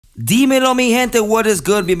Dímelo, mi gente, what is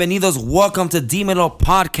good? Bienvenidos. Welcome to Dímelo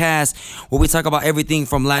Podcast, where we talk about everything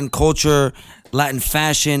from Latin culture, Latin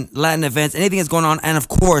fashion, Latin events, anything that's going on, and of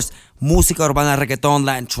course, música urbana, reggaeton,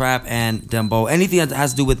 Latin trap, and dembow. Anything that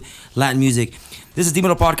has to do with Latin music. This is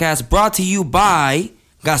Dímelo Podcast, brought to you by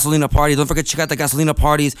Gasolina Parties. Don't forget to check out the Gasolina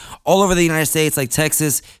Parties all over the United States, like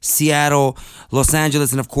Texas, Seattle, Los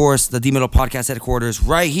Angeles, and of course, the Dímelo Podcast headquarters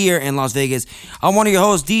right here in Las Vegas. I'm one of your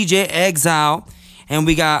hosts, DJ Exile. And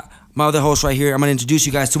we got my other host right here. I'm going to introduce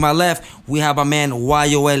you guys. To my left, we have my man,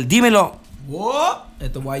 Yoel. Dímelo. What?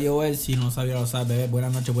 Esto es Yoel. Si no sabía, lo sabe.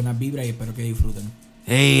 Buenas noches, buenas vibras, y espero que disfruten.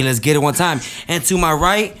 Hey, let's get it one time. And to my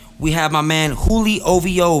right, we have my man, Juli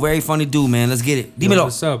OVO. Very funny dude, man. Let's get it. Dímelo. Yo,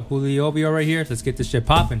 what's up? Juli OVO right here. Let's get this shit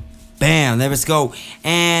popping. Bam. Let's go.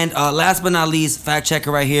 And last but not least, fact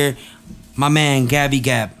checker right here, my man, Gabby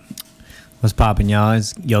Gab. What's poppin', y'all?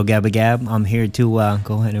 It's Yo Gabba Gab. I'm here to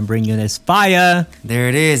go ahead and bring you this fire. There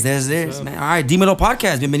it is. There's man. All right, Dímelo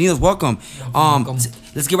Podcast. Bienvenidos. Welcome. Welcome.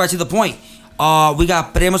 Let's get right to the point. We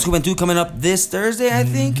got Premios Juventud coming up this Thursday, I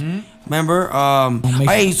think. Remember?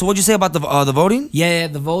 Hey, so what'd you say about the voting? Yeah,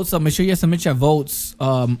 the votes. So make sure you submit your votes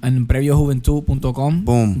on premiosjuventud.com.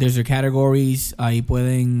 Boom. There's your categories. Ahí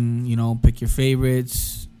pueden, pick your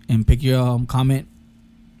favorites and pick your comment.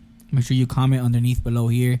 Make sure you comment underneath below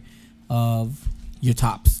here of your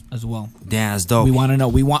tops as well. Damn, that's dope. We want to know.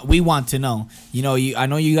 We want to know. I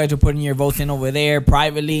know you guys are putting your votes in over there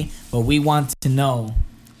privately, but we want to know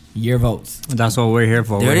your votes. That's what we're here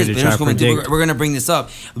for. There we're it here is. to try to predict. We're gonna bring this up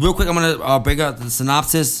real quick. I'm gonna break out the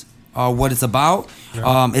synopsis. What it's about.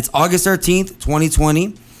 Yeah. It's August 13th,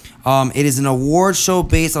 2020. It is an award show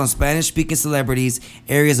based on Spanish-speaking celebrities,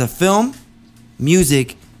 areas of film,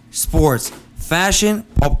 music, sports, fashion,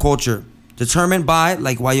 pop culture. Determined by,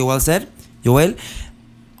 like what Yoel said,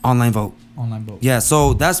 online vote. Online vote. Yeah,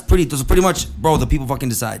 so that's pretty much, bro, the people fucking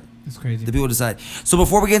decide. It's crazy. The people decide. So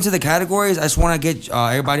before we get into the categories, I just want to get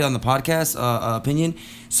everybody on the podcast opinion.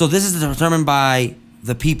 So this is determined by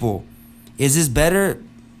the people. Is this better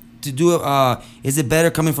to do is it better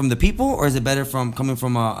coming from the people, or is it better coming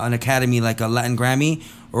from an academy like a Latin Grammy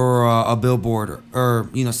or a Billboard or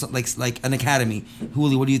like an academy?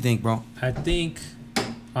 Juli, what do you think, bro? I think,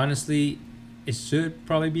 honestly, it should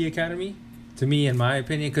probably be Academy, to me, in my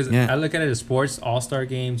opinion, because I look at it as sports, all-star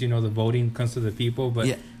games, the voting comes to the people,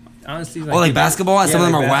 but honestly, like basketball, and some of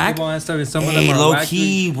them are whack? And stuff, and some of them are low whack,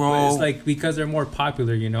 key, bro. It's like because they're more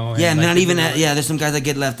popular, Yeah, and not even that. Yeah, there's some guys that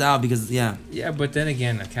get left out because, Yeah, but then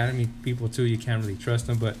again, Academy people, too, you can't really trust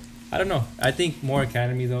them, but I don't know. I think more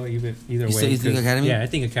Academy, though, either way. You think Academy? Yeah, I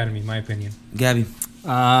think Academy, in my opinion. Gabby?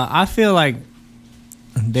 I feel like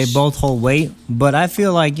they both hold weight, but I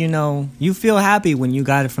feel like, you feel happy when you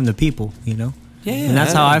got it from the people, Yeah. And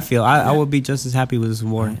that's how I feel. I would be just as happy with this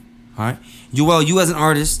award. All right. Joel, you as an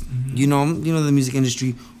artist, you know the music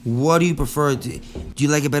industry, what do you prefer? Do you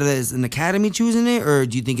like it better that it's an academy choosing it, or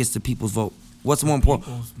do you think it's the people's vote? What's more important?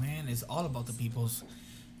 People's, man, it's all about the people's.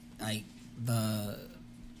 Like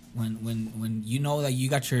when you know that you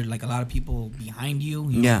got your a lot of people behind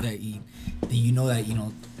you, that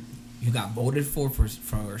you got voted for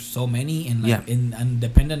so many, and and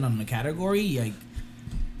dependent on the category,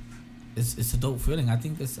 it's a dope feeling. I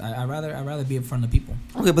think I'd rather be in front of the people.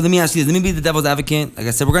 Okay, but let me ask you this. Let me be the devil's advocate. Like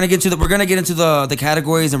I said, we're gonna get into the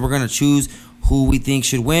categories, and we're gonna choose who we think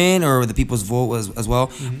should win, or the people's vote as well.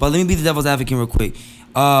 Mm-hmm. But let me be the devil's advocate real quick.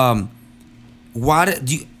 Why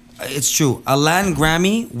do you? It's true. A Latin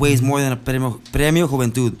Grammy weighs more than a Premio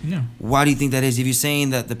Juventud. Yeah. Why do you think that is? If you're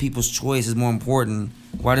saying that the people's choice is more important,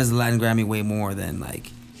 why does the Latin Grammy weigh more than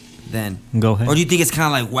Go ahead. Or do you think it's kind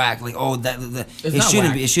of like whack? Like,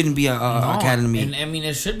 it shouldn't be a academy. And I mean,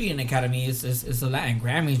 it should be an academy. It's a Latin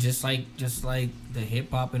Grammy, just like the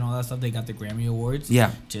hip hop and all that stuff. They got the Grammy Awards.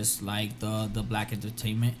 Yeah. Just like the Black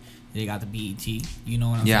Entertainment, they got the BET. You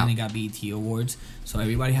know what I'm saying? They got BET Awards. So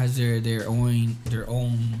everybody has their own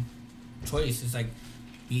choice. It's like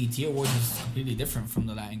BET Awards is completely different from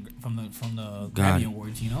the Grammy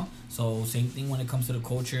Awards, So same thing when it comes to the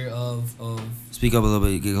culture of Speak up a little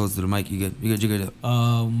bit. Get close to the mic. You good.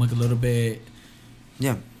 Like a little bit.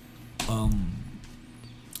 Yeah.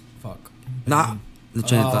 Fuck. Nah. The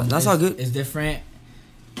train of thought. That's all good. It's different.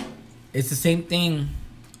 It's the same thing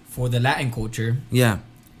for the Latin culture. Yeah.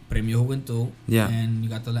 Premio Juventud. Yeah. And you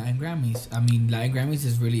got the Latin Grammys. I mean, Latin Grammys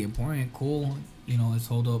is really important. Cool. It's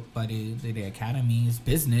held up by the Academy. It's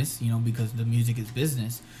business, because the music is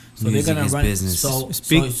business. So music they're gonna run business. So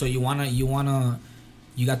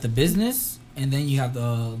you got the business, and then you have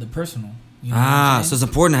the personal. So it's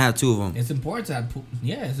important to have two of them. It's important to have.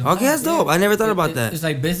 It's okay, that's dope. I never thought about that. It's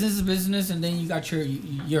like business is business, and then you got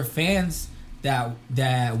your fans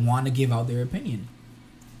that want to give out their opinion.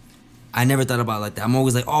 I never thought about it like that. I'm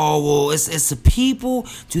always like, oh, well, it's the people.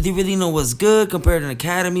 Do they really know what's good compared to an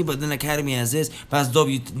academy? But then the academy has this. But that's dope.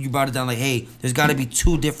 You brought it down like, hey, there's got to be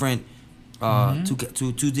two different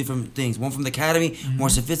two different things. One from the academy, more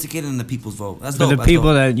sophisticated, and the people's vote. That's dope. For the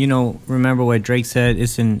people that remember what Drake said.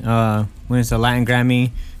 It's in when it's a Latin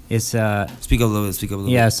Grammy. It's speak up a little bit.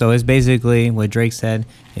 Yeah, so it's basically what Drake said.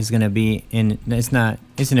 It's gonna be it's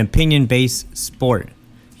an opinion based sport.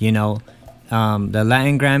 The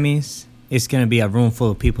Latin Grammys, it's gonna be a room full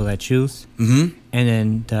of people that choose. And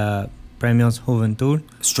then the Premios Juventud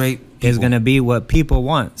is gonna be what people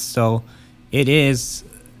want. So it is.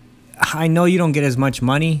 I know you don't get as much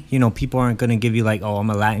money. People aren't gonna give you like, oh, I'm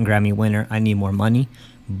a Latin Grammy winner, I need more money.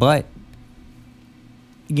 But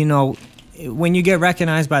when you get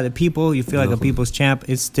recognized by the people, you feel like a people's champ.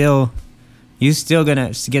 It's still, you still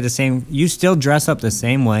gonna get the same. You still dress up the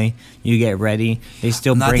same way. You get ready. They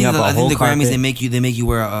still bring up a whole carpet. I think the Grammys they make you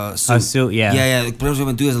wear a suit. A suit, yeah. Yeah. The Premios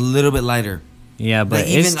Juventud is a little bit lighter. Yeah, but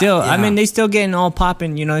it's still. I mean, they still getting all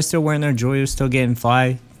popping. They're still wearing their jewelry. Still getting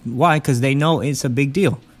fly. Why? Because they know it's a big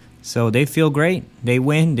deal. So they feel great. They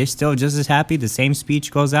win. They're still just as happy. The same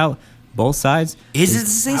speech goes out. Both sides. Is it the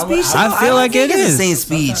same speech? I feel like it is the same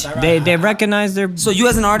speech. They recognize their. So you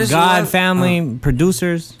as an artist, God, family,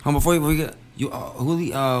 producers. Before we get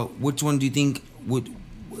Juli, which one do you think would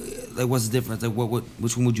like? What's the difference? Like,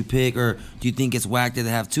 which one would you pick, or do you think it's whack that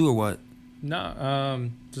they have two, or what?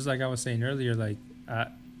 No, just like I was saying earlier, like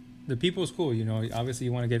the people is cool. Obviously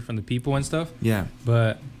you want to get from the people and stuff. Yeah.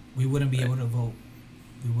 But we wouldn't be able to vote.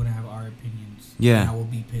 We wouldn't have our opinions. Yeah. And I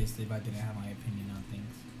would be pissed if I didn't have my opinion on things.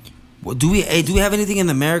 Well, do we have anything in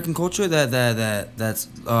the American culture that's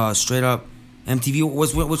straight up MTV?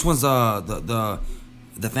 Which one's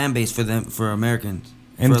the fan base for Americans?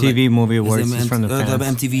 MTV Movie Awards is from the fans.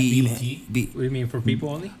 The MTV. What do you mean, for people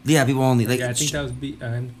only? Yeah, people only. Like, yeah, I think that was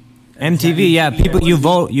MTV. Yeah, people. You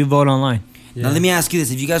vote online. Yeah. Now let me ask you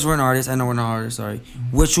this: if you guys were an artist, I know we're not artists. Sorry.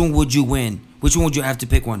 Which one would you win? Which one would you have to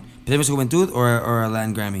pick one? Premios Juventud or a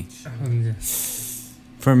Latin Grammy?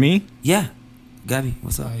 For me? Yeah. Gabby,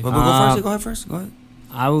 what's up? Go first. Go ahead.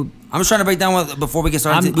 I'm just trying to break down before we get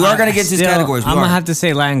started. We are going to get into these categories. I'm going to have to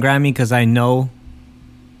say Latin Grammy because I know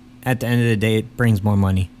at the end of the day it brings more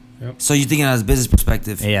money. Yep. So you're thinking as a business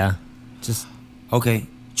perspective? Yeah. Okay.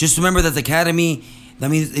 Just remember that the Academy,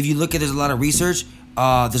 if you look at, there's a lot of research.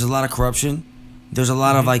 There's a lot of corruption. There's a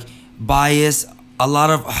lot of like bias. A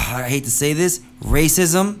lot of, I hate to say this,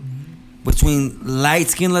 racism between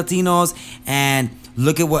light-skinned Latinos. And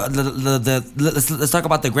look at what let's talk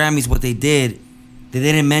about the Grammys. What they did, they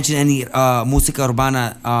didn't mention any música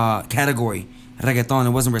urbana category, reggaeton.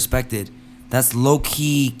 It wasn't respected. That's low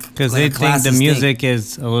key because they think the music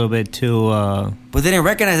is a little bit too. But they didn't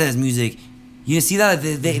recognize it as music. You see that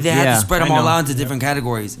they had to spread them all out into different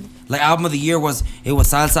categories. Like album of the year was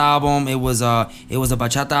salsa album, it was a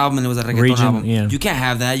bachata album, and it was a reggaeton album. Yeah. You can't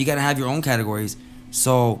have that. You gotta have your own categories.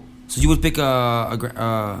 So you would pick a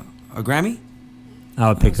Grammy? I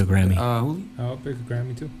would pick a Grammy. Juli? I would pick a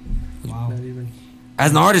Grammy too. Wow.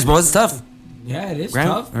 As an artist, bro, it's tough. Yeah, it is Grammy?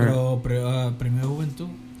 tough. Pero Premios Juventud.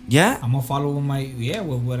 Yeah. I'm gonna follow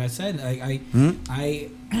with what I said. I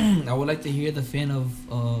would like to hear the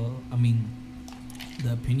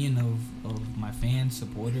the opinion of my fans,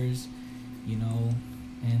 supporters,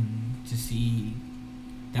 and to see.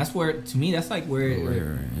 That's where, to me, that's like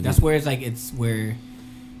where that's where it's like it's where,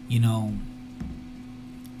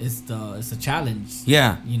 it's a challenge.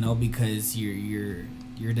 Yeah. Because you're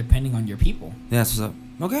depending on your people. Yeah, that's what's up.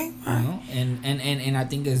 Okay. And I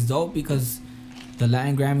think it's dope because the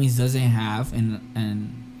Latin Grammys doesn't have, and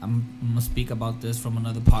I'm gonna speak about this from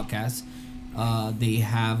another podcast. They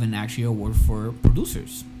have an actual award for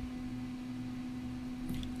producers.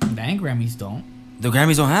 Latin Grammys don't. The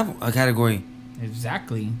Grammys don't have a category.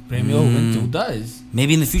 Exactly. Premios Juventud does.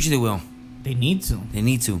 Maybe in the future they will. They need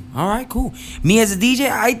to. All right, cool. Me as a DJ,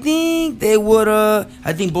 I think they would.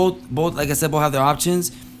 I think both. Like I said, both have their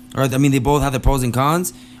options, they both have their pros and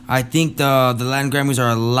cons. I think the Latin Grammys are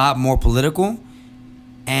a lot more political,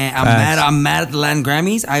 and I'm mad at the Latin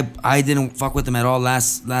Grammys. I didn't fuck with them at all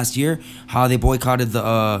last year. How they boycotted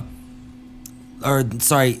they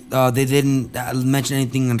didn't mention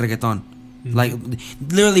anything in reggaeton. Mm-hmm. Like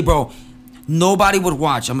literally, bro. Nobody would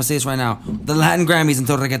watch. I'm gonna say this right now. The Latin Grammys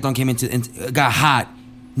until reggaeton came and got hot.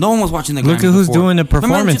 No one was watching the Grammys. Look at who's doing the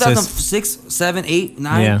performances. Remember 2006, 7, 8,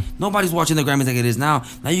 9? Yeah. Nobody's watching the Grammys like it is now.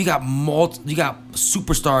 Now you got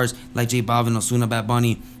superstars like J Balvin, Ozuna, Bad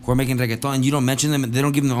Bunny who are making reggaeton, and you don't mention them. They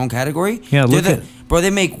don't give them their own category. Yeah, bro.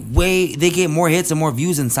 They get more hits and more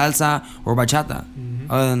views than salsa or bachata. Mm-hmm.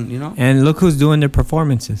 You know. And look who's doing their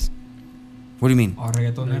performances. What do you mean?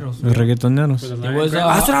 Reggaetoneros. The reggaetoneros. It was,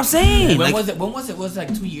 that's what I'm saying. When was it? When was it? Was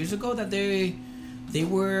like 2 years ago that they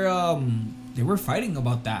were fighting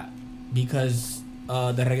about that because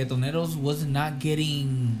the reggaetoneros was not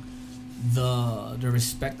getting the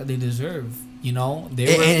respect that they deserve. You know,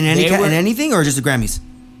 in anything or just the Grammys?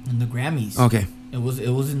 In the Grammys. Okay. It was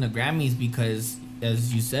in the Grammys because,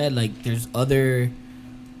 as you said, like there's other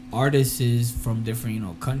artists from different, you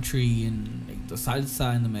know, country and like the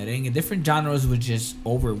salsa and the merengue, different genres were just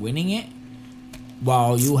over winning it,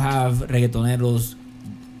 while you have reggaetoneros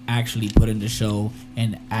actually putting the show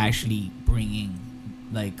and actually bringing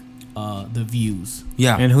like the views.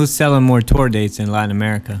 Yeah. And who's selling more tour dates in Latin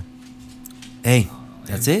America? Hey,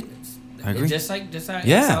 that's it. I agree. Just like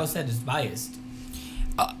how I said, it's biased.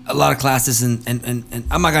 A lot of classes and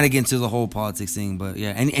I'm not gonna get into the whole politics thing, but yeah.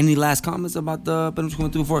 Any last comments about the Premios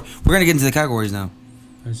Juventud before we're gonna get into the categories now?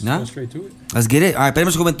 Let's go straight to it. Let's get it. All right,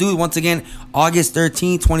 Premios Juventud once again, August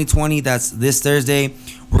 13, 2020. That's this Thursday.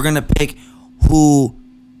 We're gonna pick who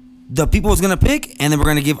the people was gonna pick, and then we're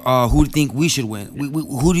gonna give who do you think we should win.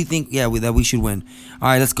 Who do you think that we should win? All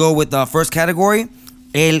right, let's go with the first category,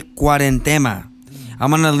 El Cuarentema.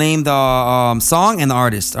 I'm gonna name the song and the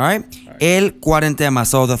artist. All right. El Cuarentema,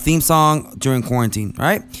 so the theme song during quarantine. All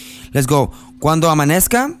right, let's go. Cuando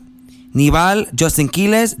Amanezca, Nival, Justin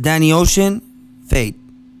Quiles, Danny Ocean, Fate.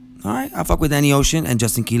 All right, I fuck with Danny Ocean and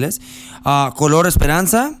Justin Quiles. Color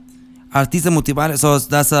Esperanza, Artista Multiple. So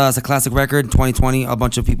that's a classic record, 2020. A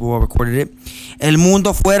bunch of people recorded it. El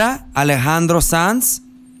Mundo Fuera, Alejandro Sanz.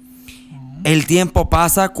 El Tiempo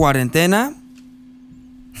Pasa, Cuarentena.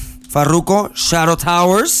 Farruko, Shadow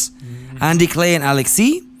Towers. Andy Clay and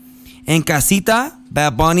Alexi. En Casita,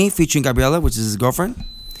 Bad Bunny featuring Gabriela, which is his girlfriend.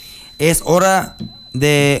 Es Hora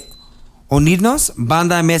de Unirnos,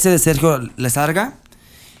 Banda MS de Sergio Lezarga.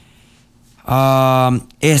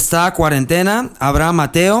 Esta Cuarentena, Abraham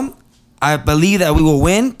Mateo. I Believe That We Will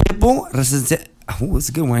Win, Pitbull, Resistencia. Oh, it's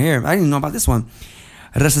a good one here. I didn't even know about this one.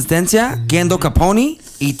 Resistencia, Kendo Capone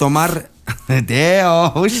y Tomar.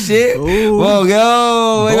 Damn, oh shit. Ooh. Whoa,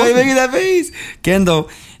 yo. Why making that face? Kendo,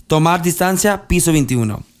 Tomar Distancia, Piso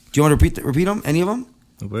 21. Do you want to repeat them? Any of them?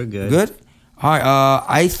 We're good. Good? All right.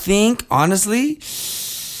 I think, honestly,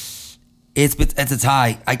 it's a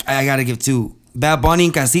tie. I got to give two. Bad Bunny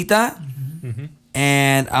and Casita. Mm-hmm.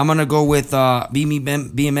 And I'm going to go with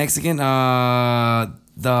being Mexican,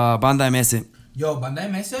 the Banda MS. Yo, Banda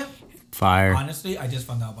MS? Fire. Honestly, I just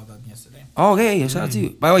found out about that yesterday. Oh, okay. Shout out to you.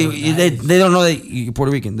 By the way, they don't know that you're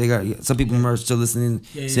Puerto Rican. They got some people are still listening.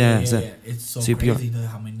 Yeah. It's so crazy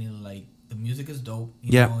how many, like, the music is dope.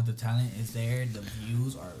 You know, the talent is there. The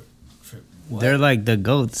views are... They're like the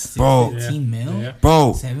goats. Bro. 15 mil? Yeah.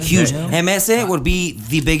 Bro, huge. MS would be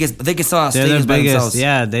the biggest. They can sell out stadiums by themselves.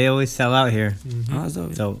 Yeah, they always sell out here. Mm-hmm. Oh, that's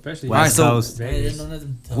dope. So, especially West Coast.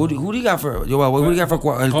 Who do you got for... What do you got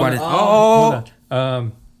for...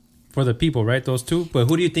 For the people, right? Those two. But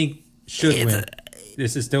who do you think should win?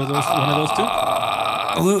 This is still one of those two?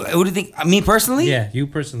 Who do you think? Me personally? Yeah, you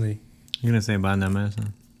personally. You're going to say Banda MS?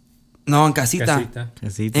 No, En Casita.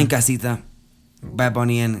 Casita. En Casita. Bad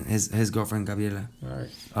Bunny and his girlfriend Gabriela. All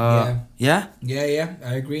right. Yeah.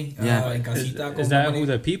 I agree. Yeah. En Casita is that who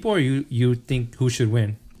the people, or you think who should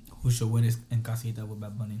win? Who should win is En Casita with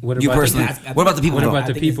Bad Bunny. You personally. What about the people? What about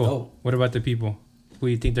the people? What about the people? Who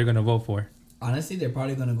do you think they're gonna vote for? Honestly, they're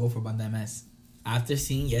probably gonna go for Banda MS. After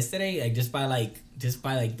seeing yesterday, like just by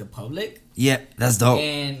the public. Yeah, that's dope.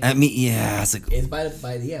 And I mean, yeah, it's by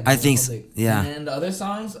the I think public. so, yeah. And the other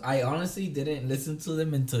songs, I honestly didn't listen to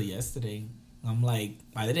them until yesterday. I'm like,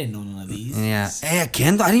 I didn't know none of these. Yeah. Hey,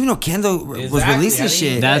 Kendo, I didn't even know Kendo was releasing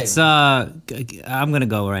shit. That's I'm gonna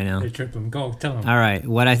go right now. They trip him. Go tell them. All right,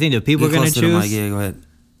 what I think the people are gonna choose. Yeah, go ahead.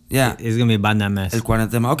 Yeah, it's gonna be Banda MS. El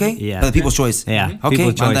Cuarentema. Okay. Yeah. The people's choice. Yeah. Mm-hmm. Okay.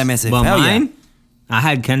 People's choice. Banda MS. But hell mine, yeah. I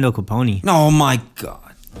had Kendo Capone. No, oh my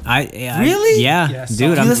god. Really? Yeah,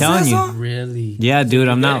 dude, I'm telling you. Really? Yeah, dude,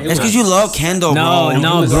 I'm not. It's because you love Kendo, bro.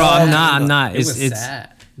 No, bro, I'm not. It's sad.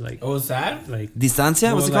 Like, it was sad? Like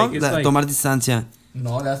Distancia? What's it called? Like, Tomar Distancia.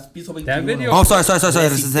 No, that's Piso 21. That video. Oh, sorry.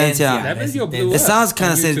 Resistencia. That video blew up. It sounds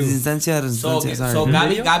kind of on YouTube. Resistencia. So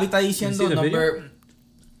Gaby está diciendo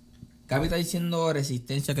Gaby está diciendo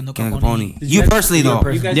Resistencia Kendo Capone. You personally though.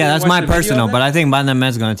 Yeah, that's my personal, but I think Banda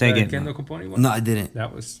MS is gonna take it. Kendo Capone one? No, I didn't.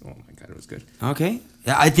 That was, oh my god, it was good. Okay.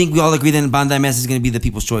 Yeah, I think we all agree that Banda MS is gonna be the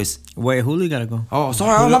people's choice. Wait, Julio gotta go. Oh,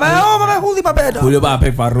 sorry. Oh, my bad. Julio, my bad. Julio va a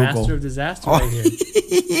pick Farruko. Master of disaster right here.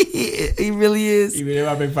 He really is. Y Julio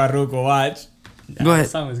va a pick Farruko. Watch. Go ahead. That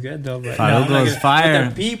song was good though. But Farruko's fire.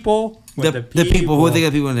 The people. The people. Who are the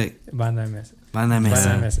people in it? Banda MS. Banda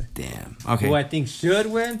MS. Damn. Okay. Who I think should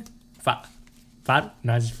win? Fat?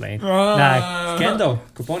 Nah, just playing. Nah, Kendo,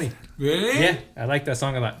 Capone. Really? Yeah, I like that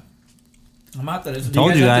song a lot. I'm out there. You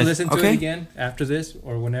guys have to listen to it again after this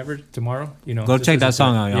or whenever, tomorrow. You know, go check that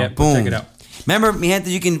song out, y'all. Yeah, boom. check it out. Remember, mi gente,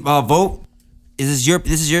 you can vote. This is your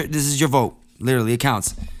vote. Literally, it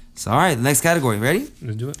counts. So, all right, next category. Ready?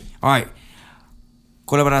 Let's do it. All right.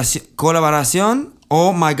 Colaboración.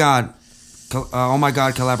 Oh my God.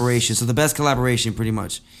 Collaboration. So the best collaboration, pretty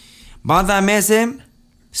much. Banda MS,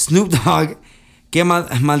 Snoop Dogg, Que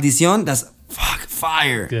Maldición. That's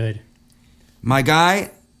fire. Good. My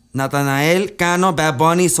guy, Nathanael Cano, Bad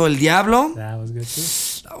Bunny, Soy el Diablo. That was good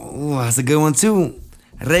too. Oh, that's a good one too.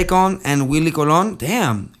 Raycon and Willy Colon.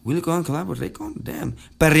 Damn. Willy Colon collab with Raycon. Damn.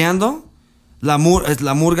 Perreando. La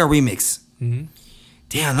Murga remix. Mm-hmm.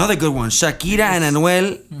 Damn, another good one. Shakira and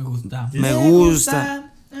Anuel. Me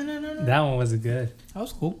gusta. That one was good. That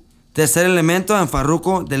was cool. Tercer Elemento and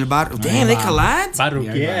Farruko del Barrio. Damn, they collabed?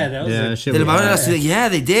 Farruko, yeah, that was Del Barrio de la Ciudad. Yeah,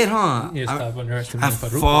 they did, huh? I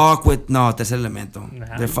fuck with... No, Tercer Elemento.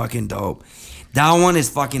 Nah. They're fucking dope. That one is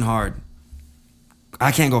fucking hard.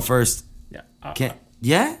 I can't go first. Yeah. Can't.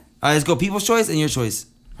 Yeah? All right, let's go People's Choice and your choice.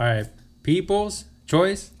 All right. People's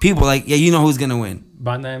Choice. People, like, yeah, you know who's going to win.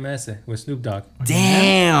 Banda MS with Snoop Dogg.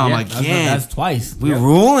 Damn, again. That's twice. We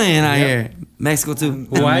ruling out here. Mexico, too.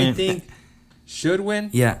 Who I think should win?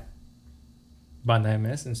 Yeah. Banda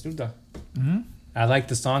MS and Snoop Dogg. Mm-hmm. I like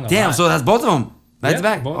the song a lot. Damn, so that's both of them. Back to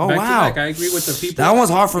back. Oh, back wow. to back. I agree with the people. That one's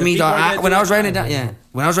hard for me, dog. When I was writing it down,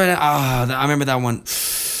 When I was writing it, I remember that one. It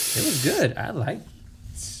was good. I like it.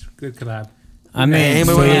 Good collab. I mean,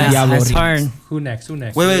 it's hard. Who next?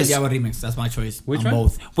 Wait. Diablo remix. That's my choice. Which on one?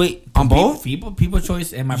 Both. Wait, on both? People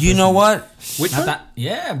choice and my. You know what? Which one?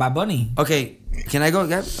 Yeah, by Bunny. Okay, can I go,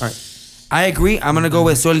 guys? All right. I agree. I'm gonna go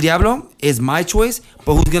with Soy el Diablo. Is my choice,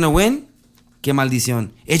 but who's gonna win? Que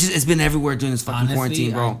Maldición. It's been everywhere during this fucking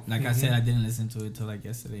quarantine, bro. I said, I didn't listen to it till like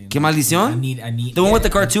yesterday. Que Maldición? I need the one with the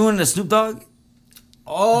cartoon and the Snoop Dogg.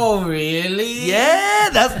 Oh really? Yeah,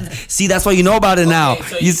 that's why you know about it now.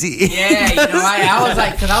 So you see? Yeah, you know, I was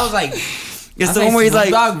like, it's the one where he's like,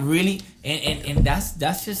 Dog really, and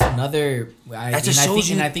that's just another. I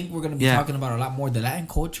think we're gonna be talking about a lot more. The Latin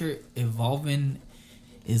culture evolving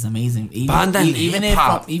is amazing.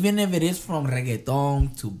 Even if it is from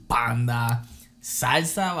reggaeton to banda,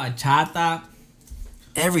 salsa, bachata,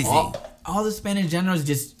 everything. All the Spanish genres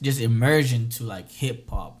just emerge into like hip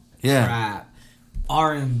hop, rap,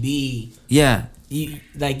 R&B. Yeah.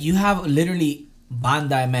 You have literally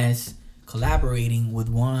Banda MS collaborating with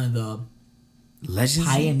one of the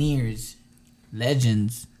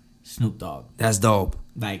legends, Snoop Dogg. That's dope.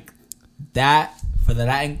 Like that for the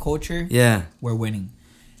Latin culture. Yeah, we're winning.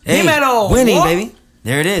 Hey, winning, baby.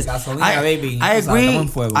 There it is. Baby. I agree.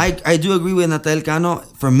 I do agree with Natal Cano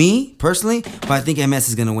for me personally, but I think MS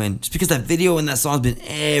is gonna win just because that video and that song's been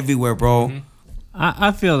everywhere, bro. Mm-hmm.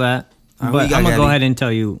 I feel that, but I'm gonna go ahead and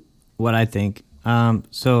tell you what I think.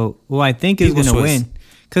 So who I think is gonna win,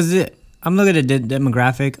 because I'm looking at the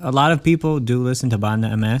demographic. A lot of people do listen to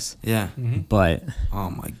Banda MS. Yeah, but oh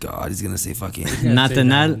my God, he's gonna say fucking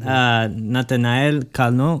Nathanael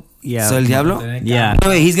Cano. Yeah, so El Diablo. Yeah,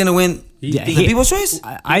 wait, he's gonna win. The People's Choice.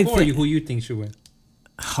 I think who you think should win.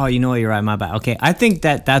 Oh, you know what? You're right. My bad. Okay, I think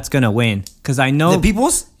that's gonna win because I know the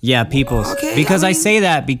People's. Yeah, People's. Okay, because I say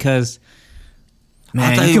that because.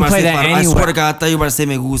 Man, you can play that anywhere. I swear to God, I thought you were about to say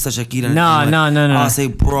Me Gusta Shakira. No. I'll say,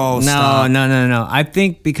 bro, stop. No. I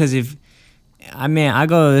think because I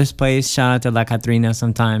go to this place, shout out to La Catrina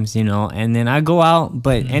sometimes, you know, and then I go out,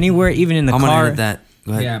 but anywhere, even in the car. I'm gonna hit that.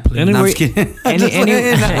 Go ahead. Yeah, please.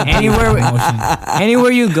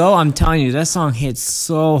 Anywhere you go, I'm telling you, that song hits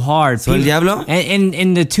so hard. So El Diablo?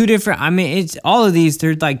 And the two different, it's all of these,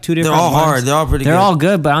 they're like two different They're all ones. hard. They're all pretty good. They're all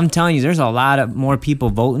good, but I'm telling you, there's a lot of more people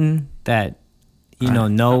voting that,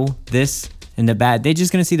 know this and the bad. They're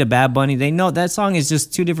just going to see the Bad Bunny. They know that song is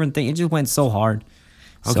just two different things. It just went so hard.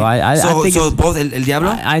 Okay. So I think so both El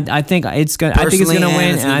Diablo. I think it's gonna. I think it's gonna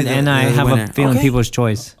win, and I have a feeling People's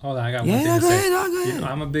Choice. Hold on, I got one thing to say. Go ahead.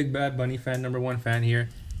 I'm a big Bad Bunny fan, number 1 fan here.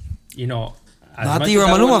 Not that you're a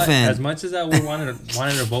Maluma fan. As much as I wanted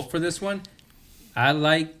to vote for this one, I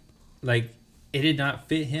like it did not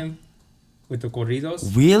fit him with the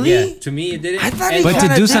corridos. Really? Yeah. To me, it didn't. But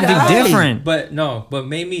to do something different. But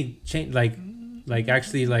made me change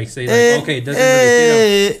actually say okay, it doesn't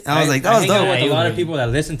really fit him. I was like, that was dope. With a lot of people that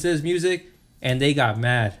listen to his music, and they got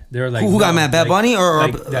mad. They were like, who got mad? Bad Bunny or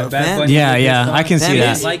like Bad Bunny? Yeah, I can see They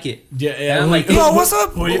that. didn't like it. Yeah, I'm like, yo, what's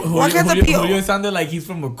up? Why can't the people? Julio sounded like he's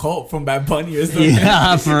from a cult from Bad Bunny or something.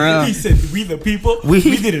 Yeah, for real. He said, "We the people, we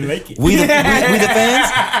didn't like it. We the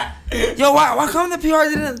fans. Yo, why come the PR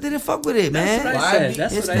didn't fuck with it, man? That's what I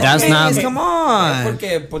said. That's not. Come on.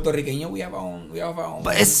 Porque puertorriqueño, we have our own.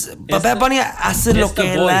 But Bad Bunny hace lo que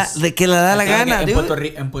le da la gana,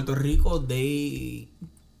 dude. En Puerto Rico,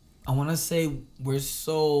 I want to say we're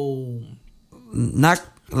so not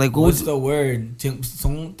like what's the word?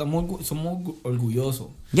 Somos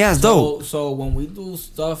orgullosos. Yeah, it's dope. So when we do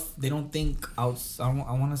stuff, they don't think outside.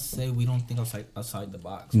 I want to say we don't think outside the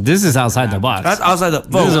box. This is outside the box. That's outside the.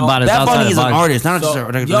 This is about Bad Bunny is an box. artist, not just a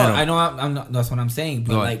regular. I know. I'm not. That's what I'm saying.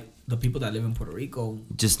 But like the people that live in Puerto Rico,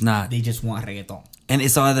 just not. They just want reggaeton. And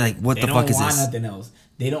it's all like, what the fuck is this? They don't want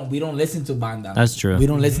nothing else. We don't listen to banda. That's true. We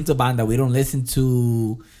don't listen to banda. We don't listen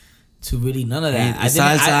to really none of that.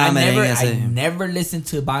 I never listened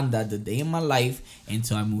to banda the day in my life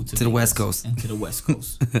until I moved to the West Coast. And to the West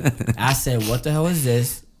Coast. I said, what the hell is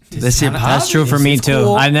this? That's true for me too.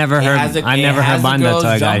 Cool. I never heard banda until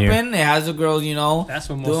I got here. It has the girls, that's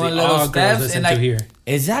what mostly all girls listen to here.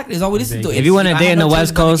 Exactly, it's all we listen to. If you want to date in the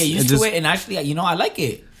West Coast, get used to it, and actually, I like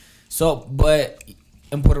it. So, but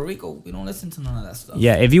in Puerto Rico, we don't listen to none of that stuff.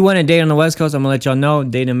 Yeah, if you want to date on the West Coast, I'm gonna let y'all know.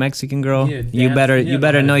 Date a Mexican girl, you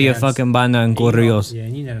better know your fucking banda and corridos. Yeah,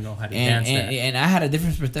 and you gotta know how to dance. And I had a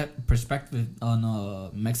different perspective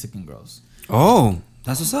on Mexican girls. Oh,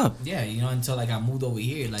 that's what's up. Yeah, until like I moved over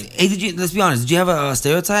here. Like, hey, let's be honest. Did you have a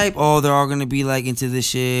stereotype? Oh, they're all gonna be like into this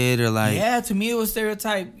shit, or like? Yeah, to me it was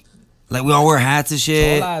stereotype. Like we all wear hats and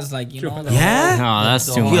shit. Cholas, like yeah. No,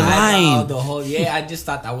 that's too much. You're lying. I just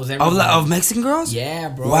thought that was everything. Of Mexican girls. Yeah,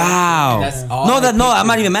 bro. Wow. That's all. No, I'm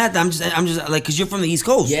not even mad. I'm just like, cause you're from the East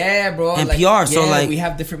Coast. Yeah, bro. And PR, so like we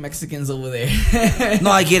have different Mexicans over there.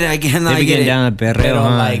 No, I get it. I get it. Down a perreo, pero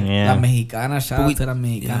like la mexicana, shout out to la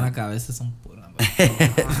mexicana, que a veces son puras.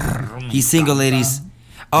 He's single, ladies.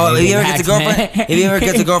 Oh, if you ever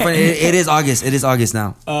get a girlfriend, it is August. It is August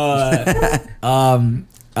now.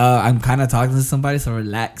 I'm kind of talking to somebody, so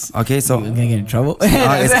relax. Okay, so I'm gonna get in trouble.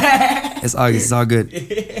 It's August. It's all good.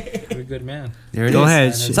 You're a good man. There it Go is.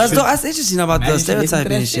 ahead. So that's interesting about the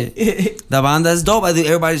stereotyping and shit. The banda is dope. I think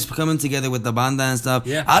everybody's coming together with the banda and stuff.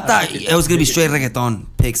 Yeah, I thought it was gonna be straight reggaeton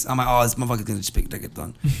picks. I'm like, oh, this motherfucker's gonna just pick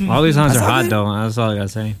reggaeton. All these songs are hot though. That's all I gotta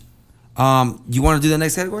say. You want to do the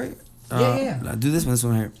next category? Yeah. Do this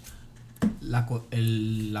one here. La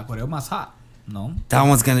coreo más hot. No. That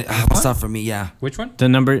one's gonna. What's up for me? Yeah. Which one? The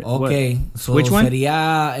number. Okay. So which one?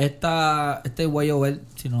 Sería este voy a ver,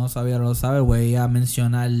 si no lo sabía, lo sabe, voy a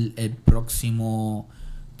mencionar el próximo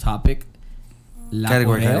topic.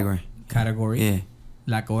 Category. Yeah.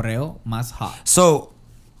 La coreo más hot. So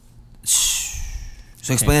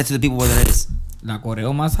explain that to the people what that is. La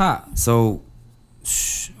coreo más hot. So.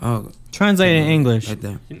 Translate in English. Right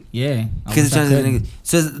there. Yeah. Because it's translated in English.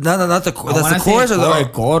 So that's the chorus or el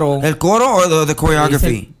coro. El coro or the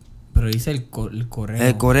choreography? Pero dice el coreo.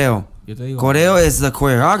 El coreo. Yo te digo. Coreo is the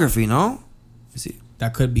choreography, no? See.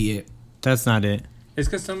 That could be it. That's not it. It's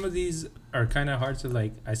because some of these are kind of hard to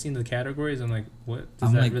like. I seen the categories. I'm like, what does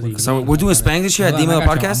I'm that like, really? So we're doing Spanglish here at D-Mail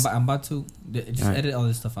Podcast. I'm about to just edit all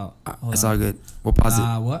this stuff out. It's all good. We'll pause it.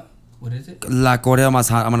 What is it? La coreo más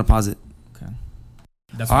hot. I'm gonna pause it.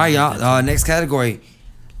 That's all right, y'all. Next category.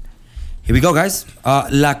 Here we go, guys.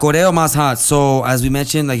 La coreo más hot. So, as we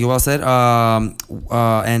mentioned, like you all said,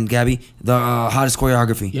 and Gabby, the hottest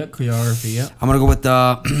choreography. Yep, choreography. Yep. I'm gonna go with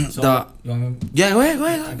the. Yeah, go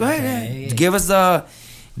ahead. Yeah. Give us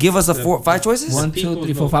the 5 choices. 1, 2,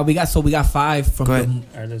 3, 4, 5. We got 5 from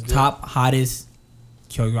the top hottest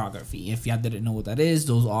choreography. If y'all didn't know what that is,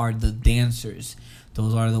 those are the dancers.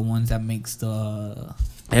 Those are the ones that makes the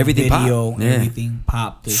everything video, pop. Yeah. everything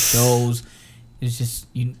pop. The shows. It's just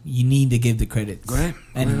you need to give the credits. Go ahead.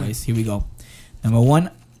 Anyways, here we go. Number 1,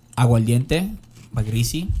 Aguardiente by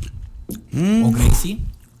Greasy. O Gracie.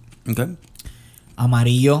 Okay.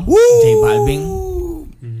 Amarillo, Woo! J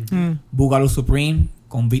Balvin. Boogaloo Supreme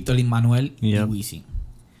con Víctor Lin-Manuel y Wisin.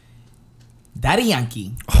 Daddy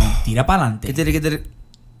Yankee con Tira Pa'lante. ¿Qué tiene?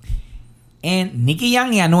 And Nicky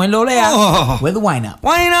Jam y Anuel Olea with Wine Up.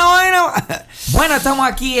 Wine Up. Bueno, estamos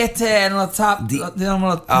aquí en los top 5 en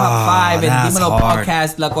Dímelo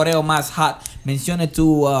Podcast, la coreo más hot. Mencione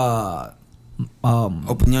tu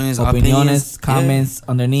opiniones, comments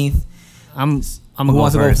underneath. I'm gonna go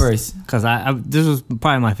first because this was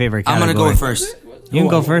probably my favorite category. I'm gonna go first. You can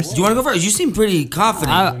go first. Do you want to go first? You seem pretty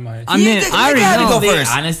confident. I mean, I already know. Go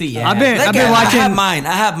first. Honestly, yeah. I've been watching. I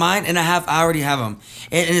have mine, and I already have them.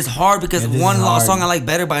 And it's hard because one song I like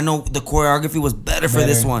better, but I know the choreography was better for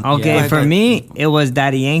this one. Okay, for me, it was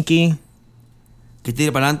Daddy Yankee. Que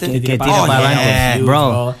tire pa'lante? Que tire pa'lante.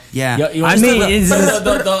 Bro. Yeah. I mean,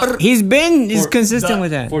 he's consistent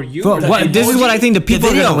with that. For you, this is what I think the people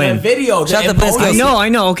are gonna win. The video. I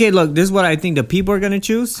know. Okay, look, this is what I think the people are gonna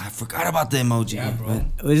choose. I forgot about the emoji. Yeah, bro.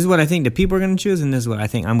 This is what I think the people are gonna choose, and this is what I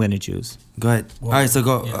think I'm gonna choose. Go ahead. All right, so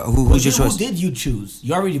go. Who's your choice? Who did you choose?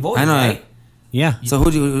 You already voted, I know. right? Yeah. So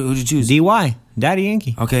who'd you choose? DY, Daddy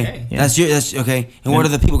Yankee. Okay. Yeah. That's okay. And what are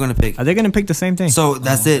the people gonna pick? Are they gonna pick the same thing? So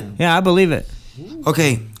that's it. Yeah, I believe it.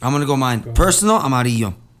 Okay, I'm gonna go mine. Personal,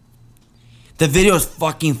 amarillo. The video is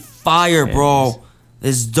fucking fire, bro.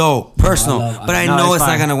 It's dope. Personal, but I know it's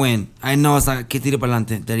not gonna win. I know it's not. Que tire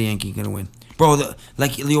pa'lante, Daddy Yankee gonna win, bro.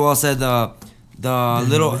 Like you all said, the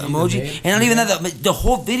little emoji, and not even that. The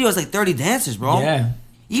whole video is like 30 dancers, bro. Yeah.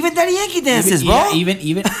 Even Daddy Yankee dances, bro. Yeah,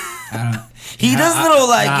 even. I don't know. He does little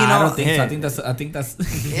like you know. I don't think so. I think that's.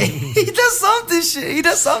 He does something, shit. He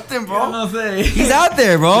does something, bro. I'm not saying. He's out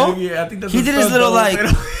there, bro. Yeah, I think that's he did his little like. I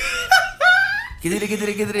I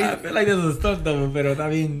feel like there's a stunt double, pero está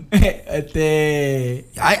bien.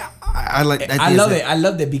 I love it. I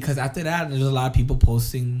loved it because after that, there's a lot of people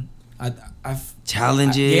posting.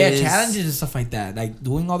 Challenges. Challenges and stuff like that. Like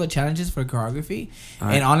doing all the challenges for choreography.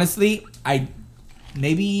 Right. And honestly,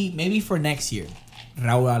 maybe for next year.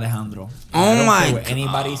 Raul Alejandro. Oh my! What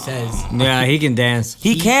anybody says. Yeah, he can dance.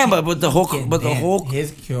 He can, but the whole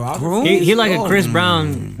his choreography. He like a Chris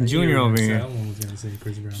Brown Jr. over here.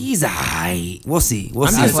 He's a high. We'll see. I'm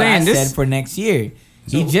just saying this said for next year.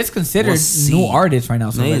 He just considered new artists right now,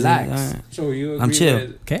 so relax. Right. So you agree I'm chill.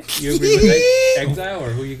 Okay. You agree with Exile,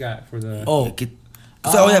 or who you got for the?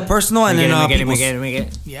 Personal and then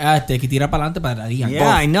Yeah, te que tira pa'lante para Daddy Yankee. Yeah,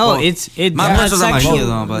 I know. It's my personal amarillo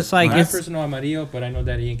though, but it's like my personal amarillo, but I know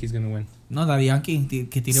Daddy Yankee's gonna win. No, Daddy Yankee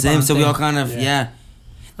que tira same. pa'lante. So we all kind of That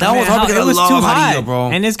was hard because it was too high, amarillo, bro.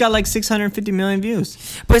 And it's got like 650 million views.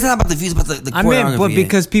 But it's not about the views, but the choreography. But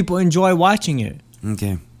because people enjoy watching it.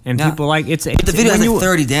 Okay. And people like it's. But the video has like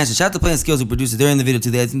 30 dancers. Shout out to Playing Skills who produced it. They're in the video too.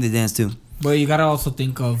 I think they dance too. But you gotta also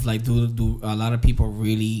think of like, do a lot of people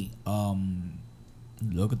really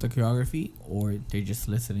look at the choreography, or they're just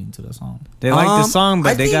listening to the song? They like the song,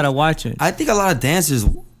 but they gotta watch it. I think a lot of dancers.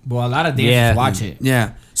 Well, a lot of dancers watch it.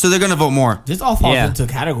 Yeah. So they're gonna vote more. This all falls into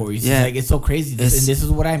categories. Yeah. It's so crazy. And this is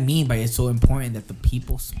what I mean by it's so important that the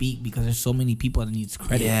people speak, because there's so many people that needs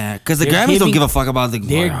credit. Yeah, because the Grammys don't give a fuck about the.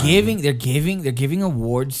 They're giving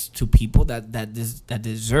awards to people that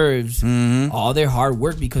deserves all their hard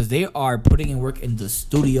work, because they are putting in work in the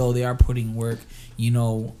studio. They are putting work,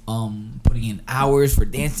 putting in hours for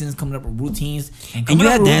dancing, coming up with routines, and you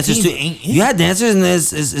had dancers too. You had dancers, and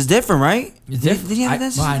is different, right? It's different. Did you have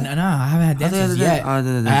dancers? No, I haven't had dancers yet.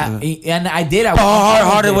 And I did. How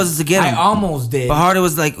hard it was to get him. I almost did. But hard it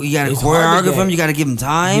was like you gotta choreograph him. You gotta give him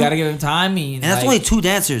time. You gotta give him time. And that's only 2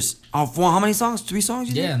 dancers. How many songs? 3 songs?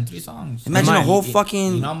 You did? Yeah, 3 songs. Imagine a whole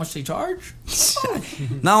fucking. You know how much they charge?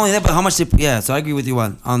 Not only that, but how much they. Yeah, so I agree with you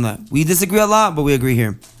on that. We disagree a lot, but we agree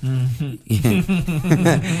here. Yeah.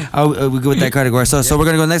 We go with that category. So we're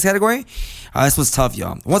gonna go to the next category. This was tough,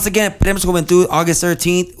 y'all. Once again, Premios Juventud, August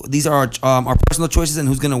 13th. These are our personal choices and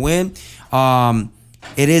who's gonna win.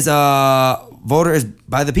 It is voter is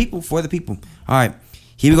by the people for the people. All right,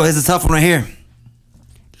 here we go. This is a tough one right here.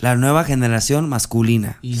 La nueva generación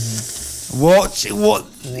masculina. Easy. What?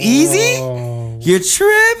 Easy? You're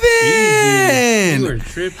tripping. Easy. You were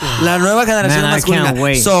tripping. La nueva generación masculina. I can't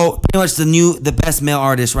wait. So pretty much the best male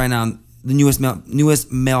artist right now, the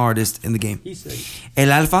newest male artist in the game. He said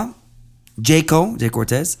El Alfa, Jay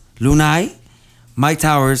Cortez, Lunay, Mike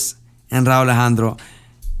Towers, and Raul Alejandro.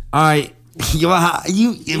 All right, you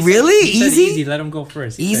really easy? Let him go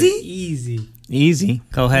first. Easy.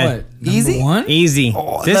 Go ahead. What? Easy? One? Easy.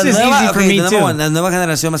 This is easy for me too. La nueva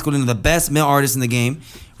generación masculina, the best male artist in the game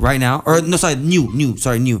right now. Or no, sorry,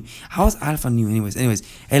 new. How is Alpha new? Anyways,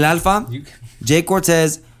 El Alfa, Jay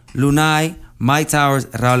Cortez, Lunay, Mike Towers,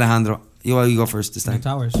 Raul Alejandro. You go first this time. Mike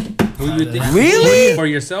Towers. Who you think? Really? For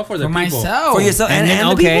yourself or the people? Myself. For yourself. And then,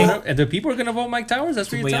 the people? And the people are gonna vote Mike Towers. That's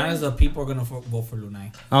what you're telling me. The people are gonna vote for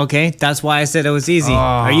Lunay. Okay, that's why I said it was easy.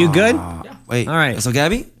 Are you good? Yeah. Wait. All right. So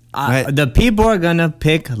Gabby? The people are gonna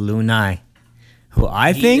pick Lunay, who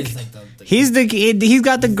I think he's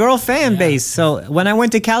got the girl fan base. So when I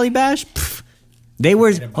went to Cali Bash, they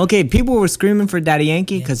were people were screaming for Daddy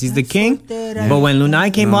Yankee because he's the king. But when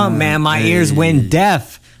Lunay came on, man, my ears went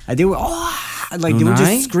deaf. They were like they were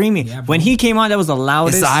just screaming. Yeah, when he came out, that was the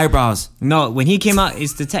loudest. It's the eyebrows. No, when he came out,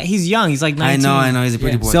 it's the he's young. He's like 19. I know. He's a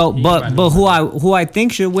pretty boy. So, but who I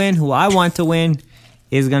think should win, who I want to win,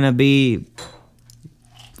 is gonna be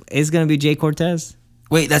Jay Cortez.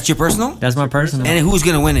 Wait, that's your personal? That's my personal. And who's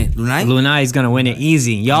gonna win it? Lunay? Lunay is gonna win it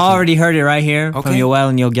easy. Y'all already heard it right here from Yoel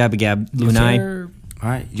and Yo Gabba Gab. Lunay. All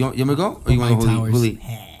right, you want me to go, or you want to go, Huli?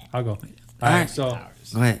 I'll go. All right, so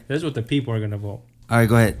go ahead. This is what the people are gonna vote. All right,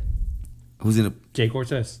 go ahead. Who's gonna? Jay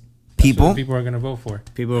Cortez. People are gonna vote for.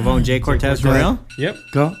 People are voting Jay Cortez for real? Yep.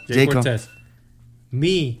 Go. Jay Cortez.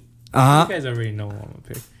 Me. You guys already know who I'm gonna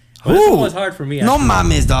pick. Who? This one was hard for me. No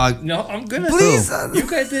mames, dog. No, I'm gonna. Please. You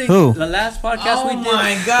guys did Who? the last podcast we did. Oh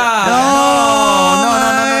my god.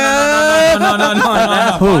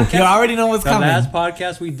 No. Who? You already know what's coming. The last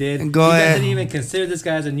podcast we did. Go ahead. You guys didn't even consider this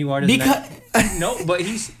guy as a new artist. No, but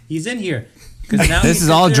he's in here. Now this is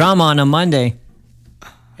all drama on a Monday.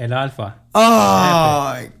 El Alfa.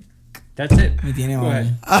 Oh. That's it. Me tiene Go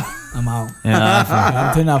ahead. I'm out. Yeah,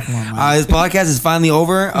 I'm turned off. This podcast is finally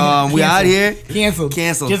over. We out here. Canceled.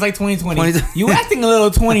 Just like 2020. You acting a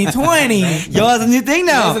little 2020. Yo, that's a new thing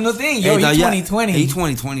now. That's a new thing. Yo, hey, 2020. He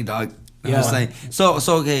 2020, dog. I'm Yeah. just saying. So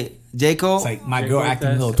okay, J. Cole. It's like my girl acting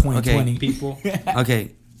a little 2020. Okay. People.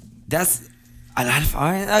 Okay, that's a lot of.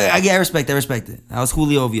 I respect it. That was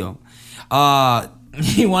Julio Vio.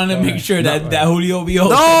 He wanted to make sure that Julio Vio.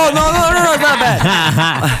 No, it's not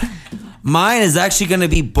bad. Mine is actually gonna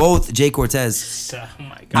be both Jay Cortez. Oh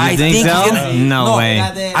my god! I think so? He's No way.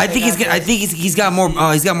 I think he's got more.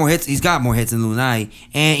 He's got more hits. He's got more hits than Lunay.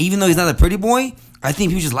 And even though he's not a pretty boy, I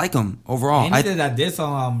think people just like him overall. And he did that diss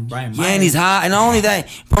on Brian Myers. Yeah, and he's hot. And not only that,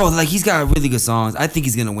 bro, like he's got really good songs. I think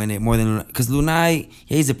he's gonna win it more than because Lunay.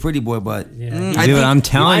 Yeah, he's a pretty boy, but I'm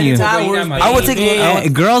telling you, I would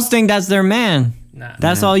take. Girls think that's their man.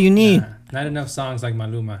 That's all you need. Not enough songs like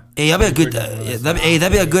Maluma. Hey, that'd be a good.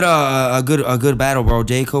 That'd be a good battle, bro.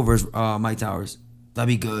 J. Cole versus Mike Towers. That'd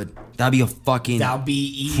be good. That'd be a fucking. That'd be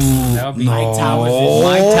easy. That'd be Mike Towers.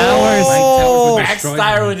 Mike Towers.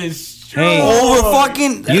 Backstyle with his. Hey, over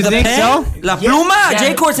fucking. You think so? La Pluma,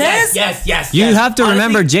 Jay Cortez. Yes. You have to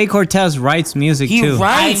remember, Jay Cortez writes music too. He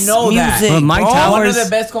writes music. But Mike Towers, one of the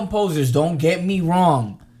best composers. Don't get me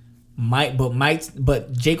wrong.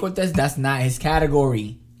 But Jay Cortez, that's not his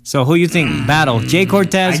category. So who you think battle? Jay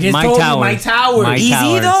Cortez, Mike Towers.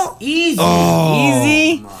 Easy though? Easy.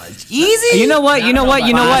 Easy. Easy. You know what? You know what?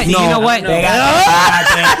 Is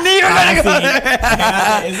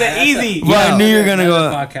that easy? I knew you were gonna go.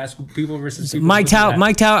 Podcast people versus people. Mike Towers. I'm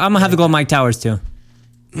gonna have to go with Mike Towers too.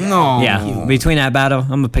 No. Yeah. Between that battle, I'm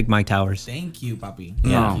gonna pick Mike Towers. Thank you, papi.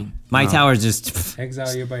 Yeah. Mike Towers just.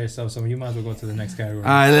 Exile, you're by yourself, so you might as well go to the next category. All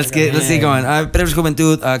right, let's get going. Premios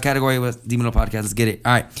Juventud category with Dímelo Podcast. Let's get it.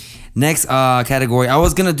 All right, next category. I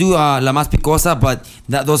was gonna do La Más Picosa, but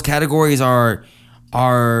those categories are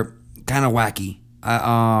kind of wacky.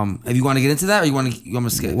 If you want to get into that, or you want to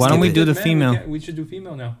skip? Why don't we do the female? We should do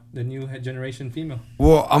female now. The new generation female.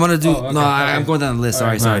 Well, I'm gonna do. I'm going down the list.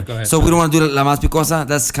 Sorry. Right, so we don't want to do La Más Picosa.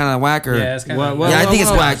 That's kind of whack, or yeah, it's kind of. I think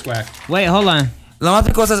it's whack. Wait, hold on. La Más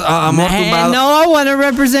Picosa is Amor Tumbado. No, I want to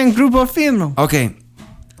represent Grupo Female. Okay,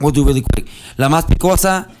 we'll do really quick. La Más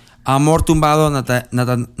Picosa, Amor Tumbado,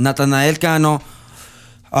 Natanael Cano,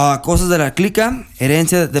 Cosas de la Clica,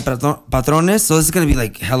 Herencia de Patrones. So this is gonna be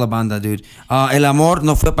like hella banda, dude. El Amor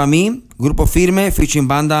No Fue Pa' Mí, Grupo Firme, featuring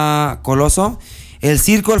Banda Coloso. El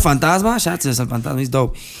Circo, El Fantasma, shout out to El Fantasma, he's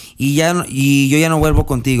dope. Y Yo Ya No Vuelvo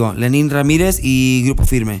Contigo, Lenín Ramírez y Grupo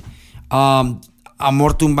Firme.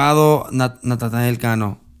 Amor Tumbado, Natanael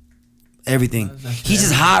Cano. Everything. He's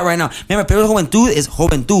just hot right now. Remember, Premios Juventud is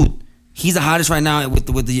Juventud. He's the hottest right now with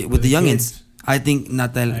the youngins. I think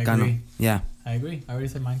Natanael Cano. Yeah. I agree. I already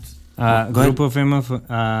said mine. Grupo Firme,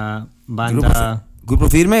 Banda. Grupo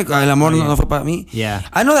Firme, El Amor No Fue Pa' Mí. Yeah.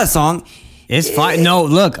 I know that song. It's fine. No,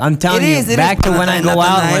 look, I'm telling you. Back to when I go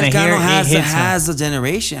out, when I hear it has a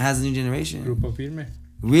new generation. Grupo Firme.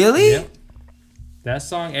 Really? Yep. That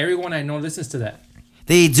song, everyone I know listens to that.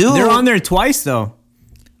 They do. They're on there twice though.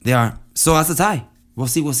 They are. So that's a tie. We'll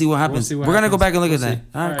see what happens. We're gonna go back and look at that.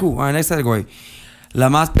 All right, cool. All right, next category. La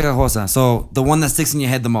Más Pegajosa. So the one that sticks in your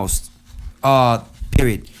head the most.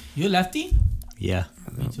 Period. You lefty? Yeah.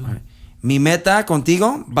 Me too. Right. Mi Meta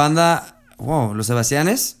Contigo, Banda Los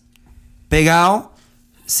Sebastianes. Pegao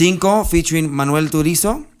 5 featuring Manuel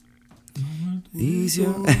Turizo.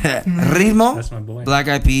 Ritmo. That's my boy. Black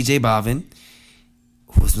Eyed Peas, J Balvin.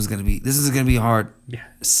 This is gonna be hard. Yeah.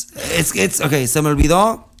 It's okay. Se me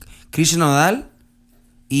olvidó. Christian Nodal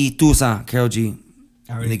y Tusa, Karol G,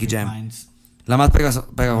 Nicky Jam. La Más Pegajosa.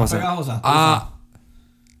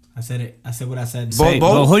 I said it. I said what I said.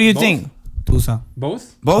 But who do you think? Tusa.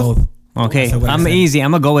 Both? Okay, I'm easy.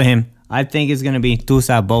 I'm gonna go with him. I think it's gonna be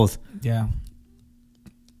Tusa both. Yeah.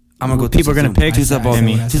 I'm gonna go. People are gonna pick Tusa both.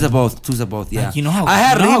 Tusa both. Yeah. Like, you know how I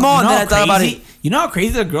had Remo, and then I thought about it. You know how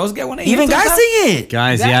crazy the girls get when they even guys sing it.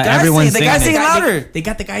 Guys, everyone's singing. The guys singing louder. They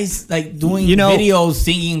got the guys like doing videos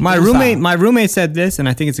singing. My roommate said this, and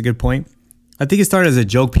I think it's a good point. I think it started as a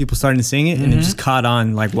joke. People started to sing it, and it just caught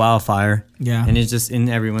on like wildfire. Yeah, and it's just in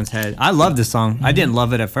everyone's head. I love this song. I didn't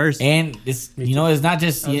love it at first, and it's it's not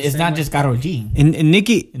just Karol G. And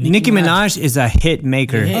Nicki Minaj is a hit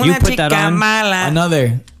maker. You put that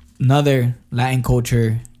on. Another Latin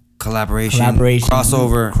culture collaboration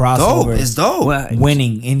crossover. Dope. It's dope. Well,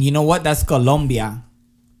 winning, and you know what? That's Colombia.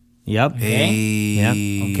 Yep. Hey. Yep.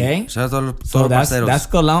 Okay. Shout out to so that's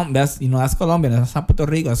Colombia. That's Colombia. That's not Puerto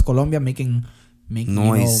Rico. That's Colombia making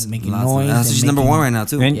noise. Making noise. She's number one right now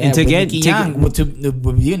too. And to get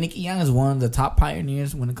Nicki Young is one of the top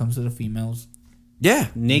pioneers when it comes to the females. Yeah.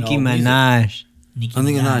 Nicki Minaj. Nicki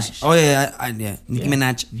Minaj. Oh yeah. Nicki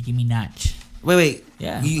Minaj. Nicki Minaj. Wait.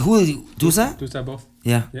 Yeah. Who is Tusa? Tusa both.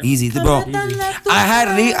 Yeah. Easy, bro.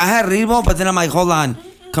 I had Remo, but then I'm like, hold on.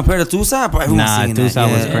 Compared to Tusa, everyone's singing Tusa that.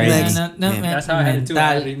 was crazy. That's how I had it too.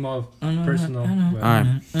 I had Remo personal.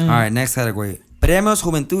 All right. Next category. Premios,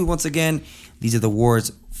 Juventud. Once again, these are the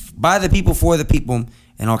awards by the people for the people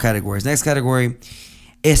in all categories. Next category,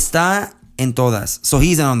 está en todas. So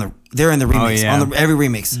they're in the remix. On every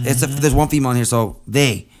remix. There's one female on here, so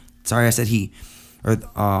they. Sorry, I said he. All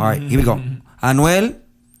right, here we go. Anuel,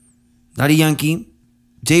 Daddy Yankee,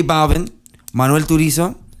 J Balvin, Manuel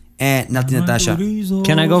Turizo, and Nati Natasha.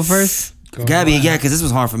 Can I go first? Gabby, yeah, because this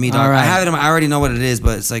was hard for me, dog. Right. I have it. I already know what it is,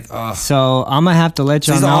 but it's like, So I'm gonna have to let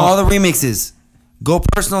y'all know. These are all the remixes. Go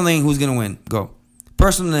personal, then who's gonna win? Go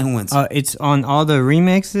personal, then who wins? It's on all the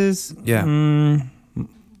remixes. Yeah.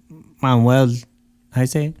 Manuel, how you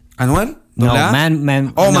say it? Anuel? No,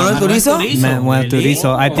 Manuel Turizo? Manuel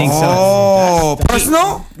Turizo, I think so. Oh,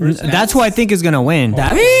 personal? That's who I think is gonna win.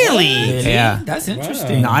 Really? Yeah. That's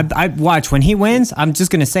interesting. No, I watch when he wins. I'm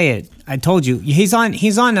just gonna say it. I told you. He's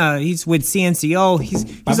with CNCO.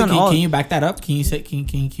 He's on all. Can you back that up? Can you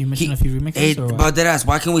mention a few remixes? But that ass,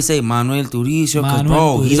 why can't we say Manuel Turizo? Because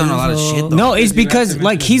bro, he's on a lot of shit though. No, it's because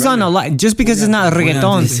like he's on a lot. Just because it's not a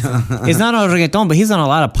reggaeton, it's not a reggaeton, but he's on a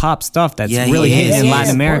lot of pop stuff that's really hitting in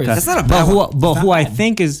Latin America. That's not a bad one. But who I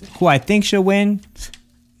think should win?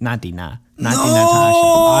 Nati Natasha.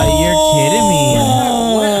 You're kidding me.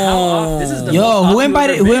 Yo, who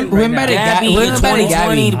invited Gabby? You're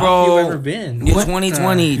 2020, bro. You've ever been? You're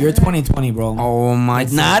 2020. You're 2020, bro. Oh my,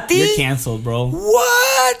 Nati? You're canceled, bro.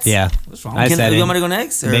 What? Yeah. What's wrong? I said it. You want me to go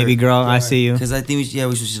next? Or? Baby girl, I see you. Because I think we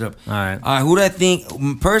should switch it up. All right. Who do I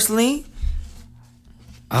think personally?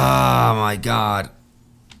 Oh my God.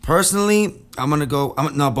 Personally, I'm gonna go.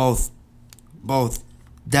 Both.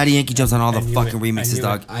 Daddy Yankee jumps on all the fucking remixes,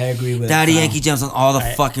 dog. I agree with Daddy Yankee jumps on all the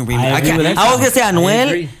fucking remixes. I was gonna say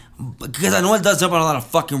Anuel, because Anuel does jump on a lot of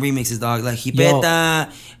fucking remixes, dog. Like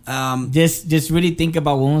Hipeta. Just really think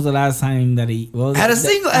about when was the last time that he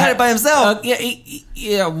had it by himself.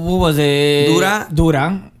 Yeah. What was it?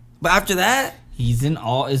 Dura. But after that, he's in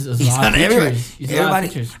all. He's on everybody.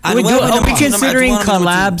 Are we considering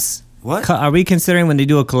collabs? What? Are we considering when they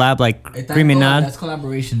do a collab like Criminal? That's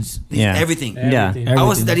collaborations. Yeah. Everything. Yeah. I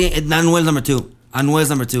was studying Anuel's number two.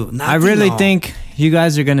 Nati, I really think you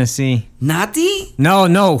guys are gonna see Nati.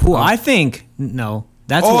 No. Who I think? No.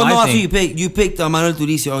 That's who I think. You picked Manuel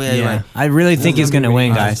Turizo. Oh yeah, you're right. I really think he's gonna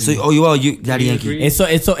win, guys. So you Daddy Yankee. It's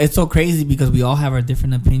so crazy because we all have our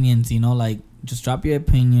different opinions. You know, like just drop your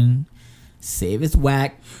opinion. Say if it's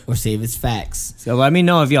whack or say if it's facts. So let me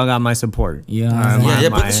know if y'all got my support. Yeah,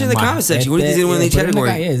 put this shit in the comment section. What do you think is winning each category?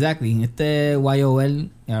 Yeah, exactly. YOL,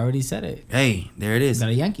 I already said it. Hey, there it is.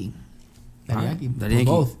 Daddy Yankee. Daddy Yankee.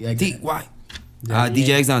 Both. Why? DJ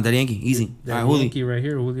X down, Daddy Yankee. Easy. Daddy Yankee right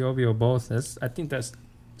here, Julio both. I think that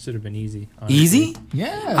should have been easy. Honestly. Easy?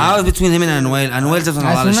 Yeah. I was between him and Anuel. Anuel does a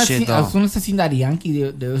lot of shit though. As soon as I seen Daddy Yankee,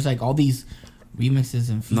 there was like all these remixes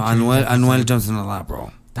and features. No, Anuel jumps in a lot,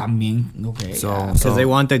 bro. También, okay. So they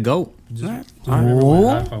want the GOAT.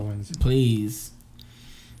 Please.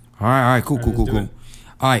 All right, cool.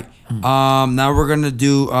 All right, now we're gonna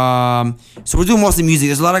do. So we're doing mostly music.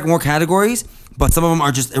 There's a lot of more categories, but some of them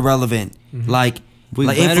are just irrelevant. Like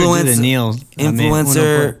influencer,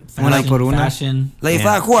 fashion.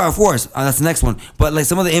 Of course, that's the next one. But like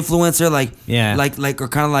some of the influencer, like are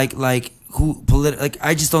kind of like who like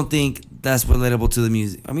I just don't think that's relatable to the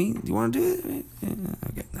music. I mean, do you want to do it?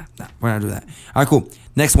 Okay, nah, we're not gonna do that. All right, cool.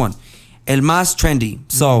 Next one, el más trendy.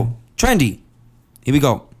 So trendy. Here we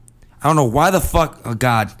go. I don't know why the fuck. Oh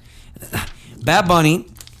God, Bad Bunny,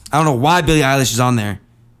 I don't know why Billie Eilish is on there.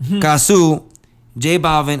 Kazu, J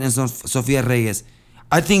Balvin, and Sofia Reyes.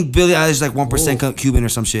 I think Billie Eilish is like 1% Cuban or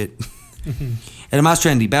some shit. El más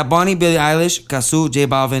trendy. Bad Bunny, Billie Eilish, Kazu, J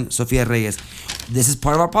Balvin, Sofia Reyes. This is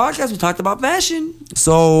part of our podcast. We talked about fashion.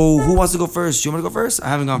 So who wants to go first? You want to go first? I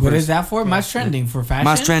haven't gone first. What is that for? Más trending for fashion?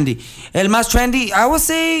 Más trendy. El más trendy, I would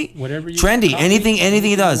say whatever you trendy. Anything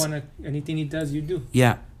he does. Anything he does, you do.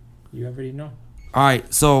 Yeah. You already know. All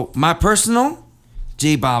right. So my personal,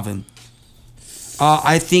 J Balvin.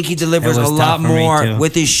 I think he delivers a lot more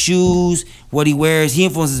with his shoes, what he wears. He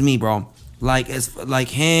influences me, bro. Like it's like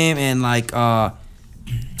him and like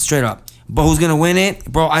straight up. But who's gonna win it,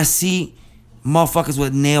 bro? I see motherfuckers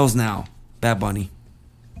with nails now. Bad Bunny.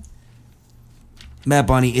 Bad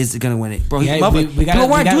Bunny is gonna win it, bro. Dudes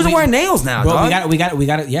are wearing nails now, bro. Dog. We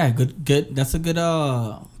got it. Yeah, good. That's a good.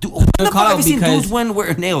 Dude, when the fuck have you seen dudes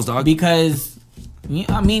wear nails, dog? Because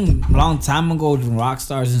I mean, long time ago, rock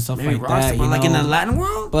stars and stuff like that. But like in the Latin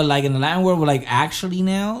world? But like in the Latin world, with like actually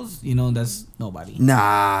nails, that's nobody.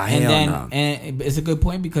 Nah, And it's a good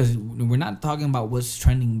point because we're not talking about what's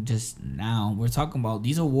trending just now. We're talking about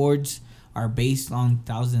these awards are based on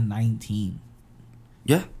 2019.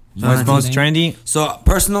 Yeah. What's most trendy? So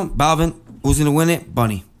personal, Balvin. Who's gonna win it?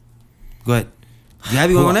 Bunny. Go ahead. You have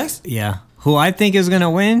you go next? Yeah. Who I think is gonna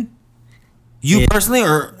win? You personally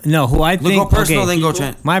or no? Who I think? Go personal, then go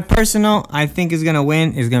trend. My personal, I think is gonna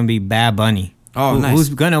win is gonna be Bad Bunny. Oh, nice. Who's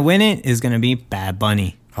gonna win it is gonna be Bad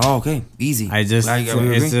Bunny. Oh, okay, easy. It's just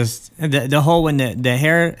the whole when the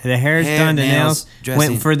hair is done, the nails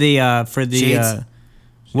went for the Shades.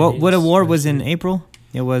 What award was in April?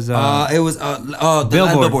 It was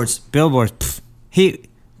Billboards. Billboards. It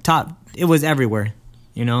was everywhere.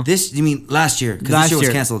 This you mean last year? Because this year was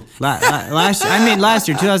canceled. Last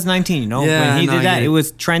year, 2019. Yeah, when he did that, it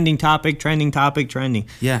was trending topic.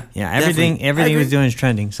 Yeah, everything he was doing is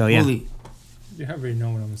trending. So yeah. You already know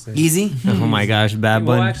what I'm gonna say. Easy. Oh my gosh, Bad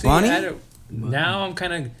Bunny. Bunny? Now I'm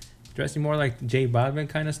kind of dressing more like J Balvin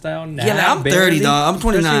kind of style. Now, yeah, like I'm 30, dog. I'm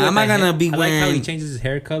 29. I'm not gonna be wearing. I like how he changes his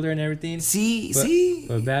hair color and everything.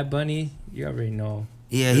 But Bad Bunny, you already know.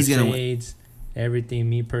 Yeah, he's gonna win. Everything.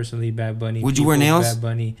 Me personally, Bad Bunny. Would you wear nails? Bad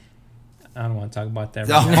Bunny. I don't want to talk about that.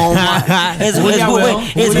 Right oh my! Is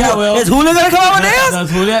Julia gonna come out with nails?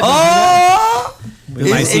 Does Julia? Oh,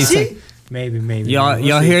 is she? Maybe.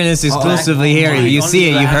 Y'all hearing this exclusively here. You see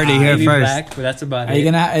it. You heard it here first. Black, but that's about it. Are you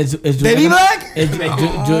gonna? Is Baby Black? Is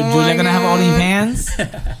Julia gonna have OnlyFans?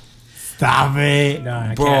 Stop it. No,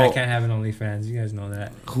 I can't have an OnlyFans. You guys know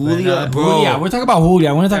that. Julia, bro. Julia, we're talking about Julia.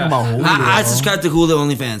 I want to talk about Julia. I subscribe to Julia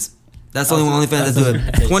OnlyFans. That's the only one OnlyFans that do it.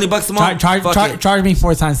 $20 a month. Charge me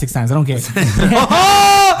 4 times, 6 times. I don't care.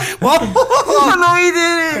 No, he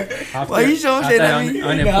didn't. Why you showing shit at me?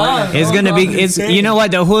 It's gonna be. You know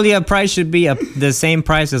what? The Julia price should be the same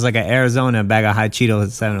price as like an Arizona bag of hot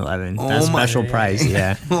Cheetos at 7-Eleven. That's special price.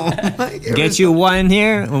 Yeah. Get you one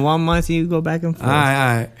here. In 1 month, you go back and forth. All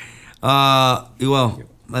right. Well,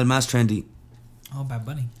 El más trendy. Oh, Bad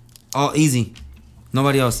Bunny. Oh, easy.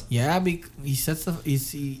 Nobody else. Yeah, he sets he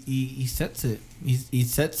sets it. He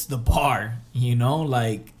sets the bar.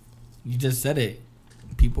 Like you just said it.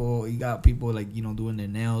 You got people like doing their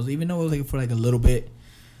nails, even though it was like for like a little bit.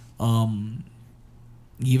 Even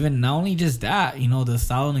not only just that, the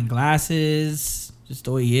style and glasses, just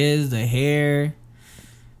the way he is, the hair.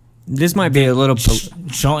 This might be a little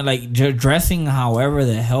showing like dressing however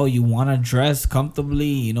the hell you want to dress comfortably.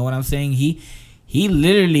 You know what I'm saying? He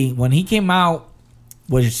literally when he came out.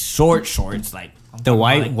 With shorts, like the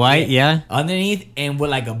white, yeah, underneath and with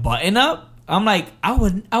like a button up. I'm like, I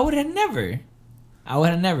would have never.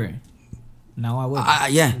 Now I would.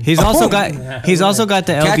 Yeah. He's also got the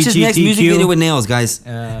LGBTQ. Catch his next music video with nails, guys.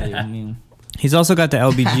 He's also got the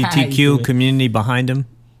LGBTQ community behind him,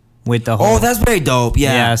 with the whole. Oh, that's very dope.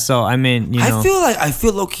 Yeah. Yeah. So I mean, I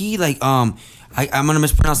feel low key like I'm gonna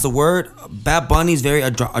mispronounce the word. Bad Bunny's very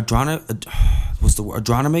what's the word?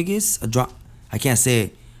 Adronomic. I can't say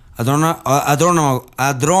it.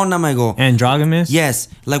 Adronamago. Androgynous? Yes.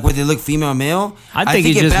 Like where they look female, male. I think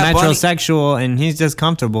he's just metrosexual and he's just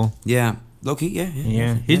comfortable. Yeah. Low key,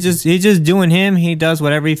 yeah. He's just doing him. He does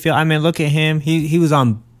whatever he feels. I mean, look at him. He was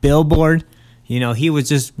on Billboard. He was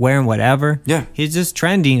just wearing whatever. Yeah. He's just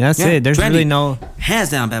trending. That's it. There's really no... Hands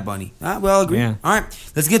down, Bad Bunny. We all agree. Yeah. All right.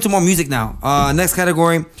 Let's get to more music now. Next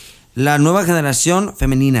category. La nueva generación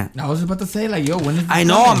femenina. I was about to say, like, yo, when is this I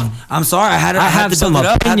know. coming? I'm sorry. I have to some build it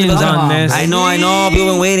up. opinions on this. I know. People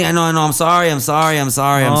been waiting. I know. I'm sorry. I'm sorry.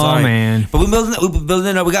 Oh, man. But we're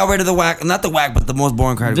building it up. We got rid of the whack. Not the whack, but the most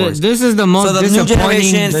boring categories. This is the most So the new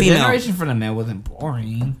generation The female. generation for the men wasn't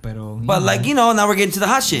boring, but But like, now we're getting to the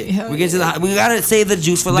hot shit. We're getting to the hot, we gotta save the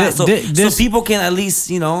juice for last, so people can at least,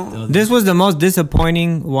 This was the most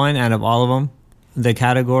disappointing one out of all of them. The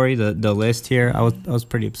category, the list here, I was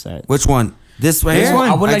pretty upset. Which one? This right here?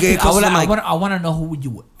 I want to know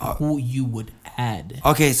who you would add.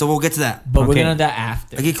 Okay, so we'll get to that. But we're gonna do that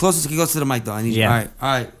after. Okay, close to the mic though. I need you. All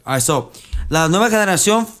right. So, la nueva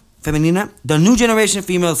generación femenina, the new generation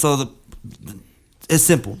female. So it's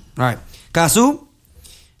simple. All right, Casu,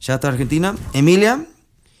 shout out to Argentina. Emilia,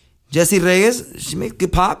 Jessie Reyes, she makes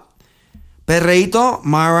good pop. Perreito,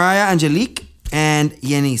 Mariah Angelique, and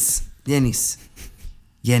Yenis.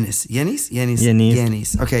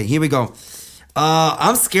 Okay, here we go.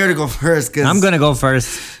 I'm scared to go first because I'm gonna go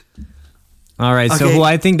first. All right, so Okay. who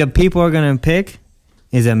I think the people are gonna pick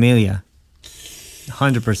is Amelia.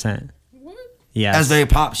 100%. What? Yes. that's very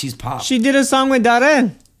pop. She's pop. She did a song with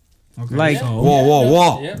Darren. Okay, Like,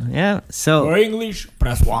 Whoa. yeah. So For English,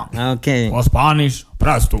 press 1. okay. For Spanish,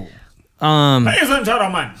 press 2. Ladies and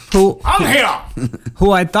gentlemen, Who I'm here.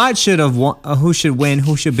 who I thought should have won, who should win,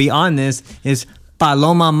 who should be on this is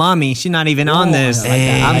Paloma Mami. She's not even on this.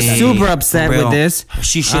 Hey, I'm super for upset real. with this.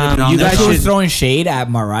 She should have been on you there. guys She was should- throwing shade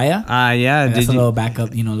at Mariah. Yeah. That's Did a you? little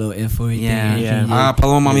backup, little info. Yeah.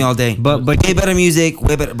 Paloma Mami all day. But way better music,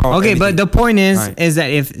 way better. Bro, Okay, but the point is, All right. is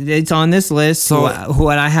that if it's on this list, So- who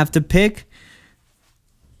I have to pick,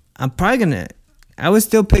 I'm probably gonna. I would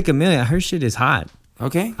still pick Amelia. Her shit is hot.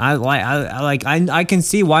 Okay. I can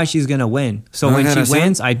see why she's gonna win. So when Okay, she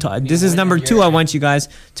wins, this is number 2. I want you guys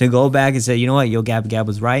to go back and say, you know what, Yo Gab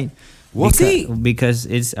was right. We'll see. Because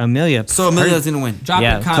it's Amelia. So Amelia's gonna win. Drop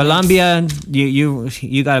your comments. Colombia,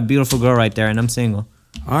 you got a beautiful girl right there, and I'm single.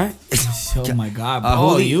 All right. Oh my God, who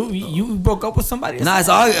bro! the- You broke up with somebody? Nah, it's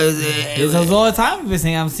all. It's all the time. We've been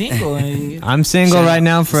saying I'm single. I'm single Shut right up.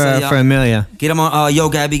 now So, for Amelia. Get him on Yo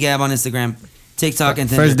Gabby Gab on Instagram, TikTok, and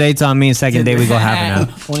Tinder. First date's on me, second date we go half an hour.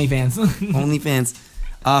 OnlyFans.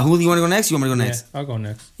 OnlyFans. Who do you want to go next? You want me to go next? Yeah, I'll go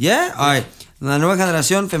next. Yeah. All right. La nueva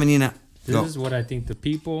generación femenina. This Go. is what I think the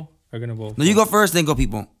people are gonna vote. No, you go first, then go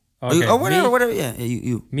people. Okay, Oh, whatever, me- whatever. Yeah,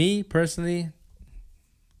 you. Me personally,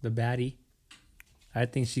 the baddie. I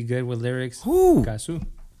think she good with lyrics. Who? Kasu.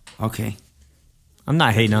 Okay. I'm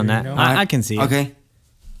not hating on that. You know? I can see it. Okay.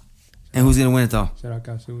 And who's gonna win it though? Shout out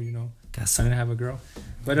Kasu. I Casu. didn't have a girl,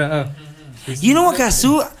 but You know what,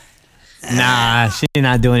 Casu? Nah, she's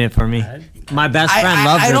not doing it for me. My best friend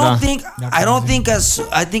loves I her don't though. think. I don't think Casu.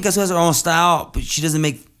 I think Casu has her own style, but she doesn't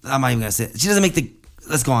make. I'm not even gonna say it. She doesn't make the.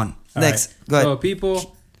 Let's go on. All Next. right. Go ahead. So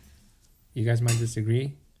people, you guys might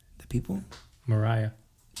disagree. The people. Mariah.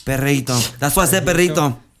 Perrito. That's why I said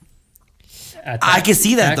perrito. I can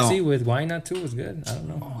see that, Taxi though. with Why Not too was good. I don't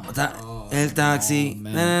know. El taxi.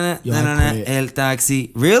 man. Yo, Na, na, na, I quit. El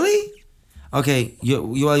taxi. Really? Okay. You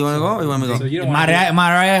want to go or you want me to So go? you don't wanna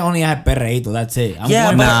Mariah only had Perreito. That's it. Yeah,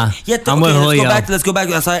 going but Nah, yeah. I'm with let's Julio. go back. Let's go back.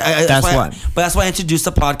 That's why. That's why. what. But that's why I introduced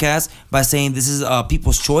the podcast by saying this is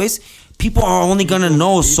people's choice. People are only gonna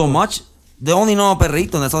know so much. They only know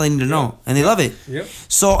Perrito, and that's all they need to know, and they love it. Yep.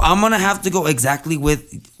 So I'm gonna have to go exactly with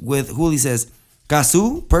Juli says.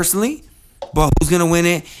 Casu personally, but who's gonna win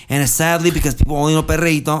it? And it's sadly because people only know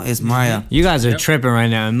Perrito is Mariah. You guys are tripping right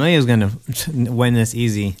now. Amelia's gonna win this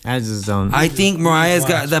easy as his own. I think Mariah's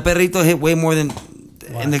got the Perrito hit way more than.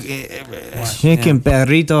 In the, She can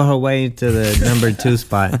perrito her way to the number 2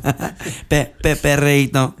 spot.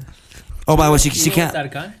 Perrito. Oh, by the way, she can't.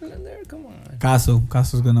 Arcángel in there? Come on.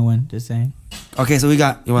 Casu's gonna win. Just saying. Okay, so we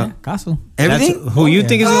got you want Casu. everything. That's who you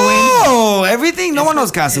think is gonna win? Oh, everything. No one knows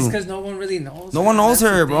It's Casu. because no one really knows. No one knows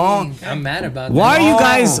That's her, the bro. thing. I'm mad about Why that. are you No.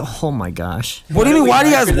 guys? Oh my gosh. What do you mean? Why do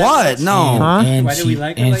you guys like her that what? much? No. Huh? And Why do we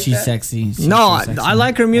like her and like she's that? sexy. No, I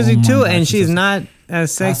like her music Oh my too, God, and she's she's so- not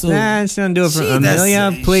as sexy. Casu. Nah, she don't do it for She- that's-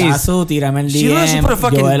 Amelia. Please. Casu, tírame el She looks like she DM. put a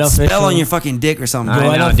fucking Joel spell Official. on your fucking dick or something. I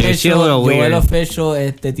Joel know, dude. She a little Official, weird. Joel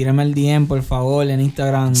Official, tírame el DM, por favor, en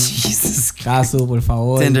Instagram. Jesus. Casu, por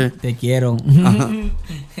favor. Tinder. Te quiero.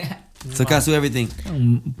 So Casu everything.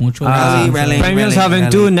 Mucho Rally, rally. Premios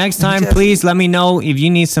Juventud. rally. Next time, Just- please let me know if you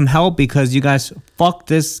need some help because you guys fucked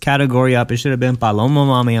this category up. It should have been Paloma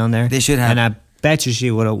Mami on there. They should have. And I bet you she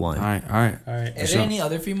would have won. All right, all right. All right. Is there any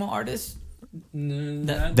other female artists?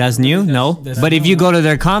 That's new? No. That's But if new. you go to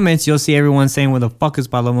their comments, you'll see everyone saying, "What the fuck is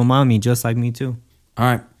Paloma Mami?" Just like me too. All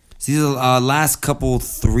right. So these are last couple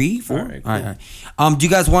 3, 4. All right, All right. Do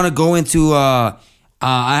you guys want to go into?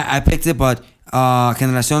 I picked it, but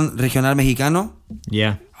Generación Regional Mexicano.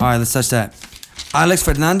 Yeah. All right, let's touch that. Alex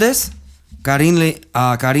Fernández, Karin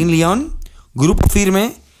León, Grupo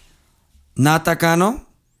Firme, Nata Cano,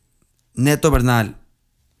 Neto Bernal.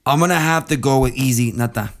 I'm going to have to go with easy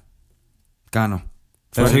Nata Cano.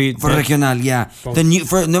 For regional, yeah. For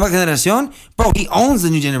Nueva Generación, bro, he owns the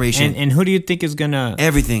new generation. And who do you think is gonna...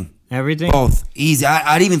 Everything. Both. Easy.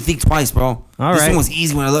 I'd even think twice, bro. This one was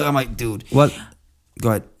easy when I look. I'm like, dude. Well, go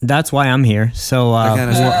ahead. That's why I'm here. So,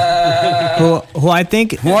 who I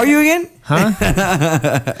think... Who are you again?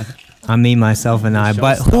 Huh? I'm me, myself, and I.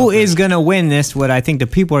 But who is gonna win this? What I think the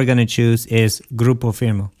people are gonna choose is Grupo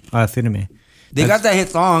Firme. They got that hit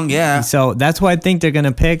song, yeah. So that's who I think they're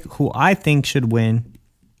gonna pick. Who I think should win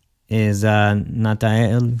is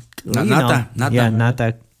Nata. Nata. Yeah,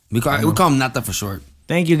 Nata. We call him Nata for short.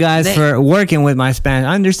 Thank you guys for working with my Spanish.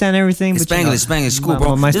 I understand everything. It's Spanglish, cool,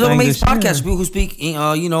 bro. There's a major podcast people who speak,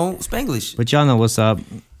 Spanglish. But y'all know what's up.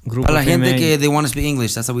 Grupo Para la gente que they want to speak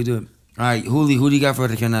English, that's how we do it. All right, Juli, who do you got for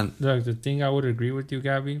Regional? Look, the thing I would agree with you,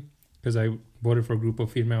 Gabby, because I voted for Grupo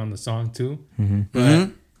Firme on the song too. Mm-hmm. But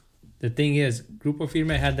the thing is, Grupo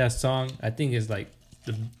Firme had that song. I think is like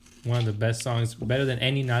one of the best songs, better than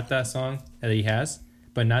any Nata song that he has.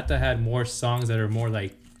 But Nata had more songs that are more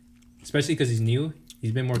like, especially because he's new,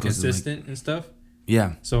 he's been more consistent and stuff.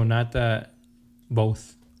 Yeah. So Nata,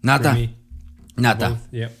 both. Nata. Both,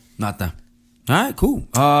 yep. Nata. All right, cool.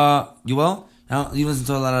 You well? You listen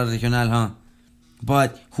to a lot of Regional, huh?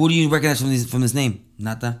 But who do you recognize from this name?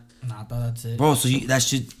 Nata? Nata, that's it. Bro, so that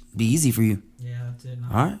should be easy for you. Yeah, that's it.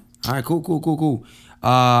 All right, cool.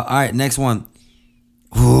 All right, next one.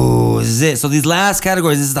 Ooh, this is it. So these last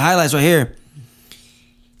categories, this is the highlights right here.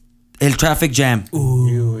 El Traffic Jam.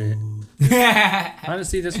 Ooh.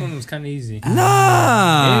 Honestly, this one was kind of easy.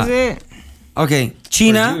 Nah. Is it? Okay,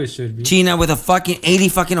 China with a fucking 80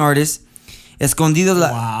 fucking artists. Escondidos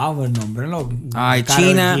Wow, el nombre lo... Alright,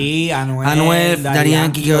 China, Anuel, Daddy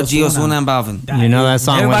Yankee, Gio Ozuna, and Balvin. You know that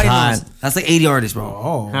song was hot. Knows. That's like 80 artists, bro.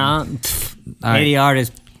 Oh. 80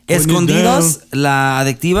 artists. Escondidos, La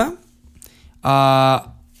Adictiva,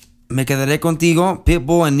 Me Quedaré Contigo,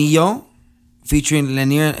 Pitbull and Neo, featuring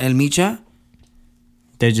Lanier El Micha.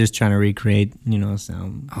 They're just trying to recreate,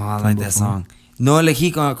 sound. Oh, I like that song. No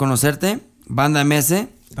Elegí Conocerte, Banda MS.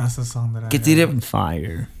 That's the song that Que tire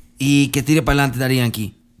fire. Y Que tire pa'lante Daddy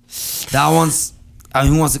Yankee. That one's...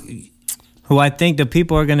 who wants to... Who I think the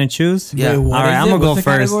people are gonna choose? Yeah. All right, I'm gonna go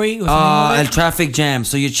first. El Traffic Jam.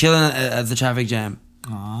 So you're chilling at the traffic jam.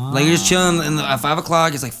 Like you're just chilling at 5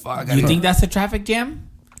 o'clock. It's like fuck. You think that's a traffic jam?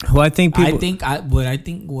 Who I think people? What I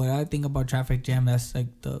think about traffic jam. That's like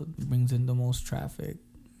brings in the most traffic.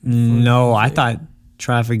 No, I thought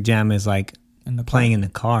traffic jam is like playing in the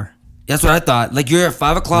car. That's what I thought. Like you're at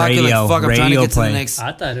 5 o'clock. You're like fuck. I'm trying to get to the next.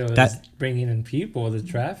 I thought it was bringing in people, the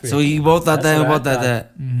traffic. So you both thought that. Both thought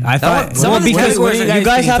that. I thought because you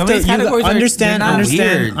guys have to understand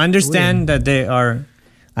that they are.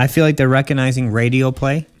 I feel like they're recognizing radio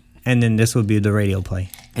play, and then this would be the radio play.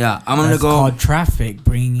 Yeah, I'm gonna go. It's called traffic,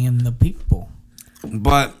 bringing in the people.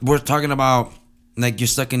 But we're talking about like you're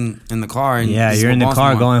stuck in the car. And you're in the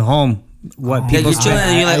car going home. What people you're chilling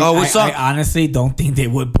and you're like, what's up? I honestly don't think they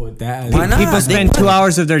would put that. Why not? People spend 2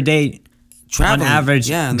 hours of their day traveling, on average,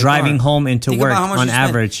 driving home into work on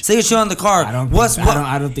average. Say you're chilling in the car. I don't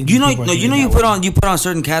think. You put on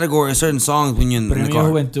certain categories, certain songs when you're in the car.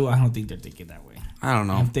 Juventud, I don't think they're thinking that way. I don't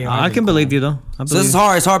know. I can believe you though. So this is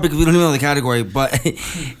hard. It's hard because we don't even know the category. But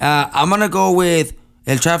I'm gonna go with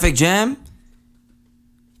El Traffic Jam.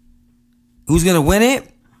 Who's gonna win it?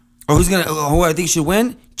 Or who I think should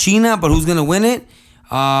win? China, but who's gonna win it?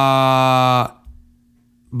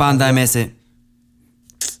 Banda MS.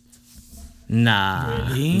 Nah.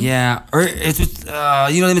 Really? Yeah. Or it's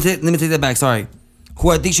let me take that back. Sorry.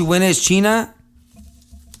 Who I think should win it is China.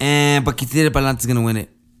 But Que Tire Pa'lante is gonna win it.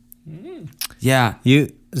 Yeah.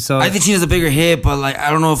 I think China's a bigger hit, but like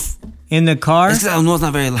I don't know if in the car. It's I know it's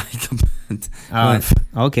not very like.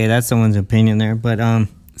 Okay, that's someone's opinion there, but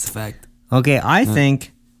it's a fact. Okay, I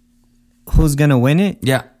think who's gonna win it?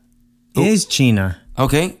 Yeah. Is China.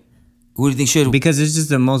 Okay. Who do you think should? Because it's just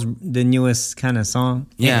the newest kind of song.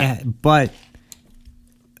 Yeah. But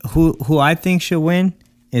who I think should win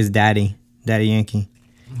is Daddy Yankee.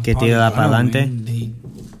 Que tira pa'lante.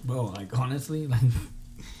 Bro, like honestly, like.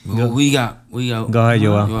 Who you got? Go ahead,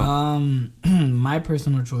 Joel. My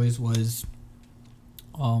personal choice was,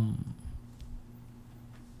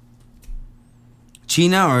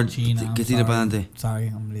 China or China. Que Tire Pa'lante? Sorry,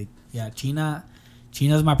 I'm like, yeah, China.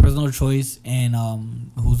 China's my personal choice, and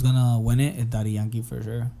who's gonna win it is Daddy Yankee for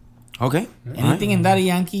sure. Okay. Anything in Daddy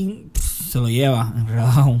Yankee se lo lleva.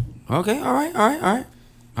 Okay, all right.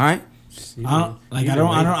 I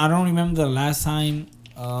don't remember the last time.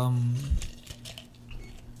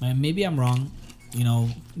 Maybe I'm wrong. You know,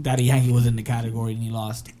 Daddy Yankee was in the category and he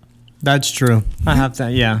lost. That's true. I have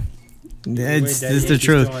to. Yeah. It's the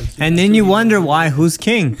truth. And then you wonder why. Who's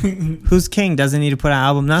king? Who's king? Doesn't need to put an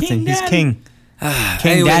album. Nothing. He's king.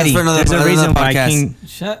 King Anyway, Daddy. There's a reason why King.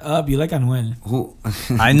 Shut up. You like Anuel. Who?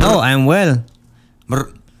 I know. I'm well. But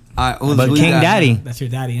King Daddy. That's your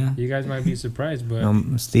daddy, huh? You guys might be surprised,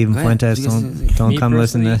 but Steven Fuentes, don't come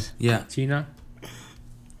listen to this. Yeah. China.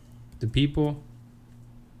 The people.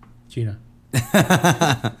 China.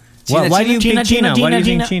 Why do you pick China? Why do you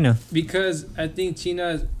think China? Because I think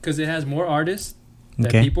China, because it has more artists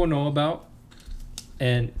that people know about,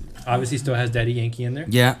 and obviously still has Daddy Yankee in there.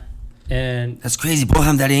 Yeah. And that's crazy. Both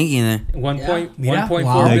have Daddy Yankee in there. 1.4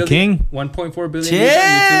 wow. billion. King. 1.4 billion Chill. views on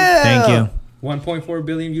YouTube. Thank you. 1.4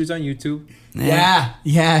 billion views on YouTube.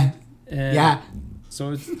 Yeah.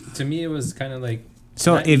 So to me, it was kind of like.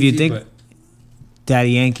 So if you think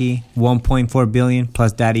Daddy Yankee 1.4 billion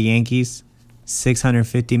plus Daddy Yankees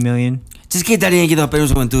 650 million. Just get Daddy Yankee the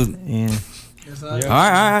Premios Juventud. Yeah. All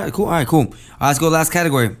right, cool. All right, let's go last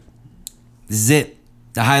category. This is it.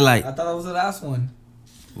 The highlight. I thought that was the last one.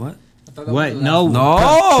 What? What? No.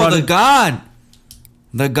 No, the God.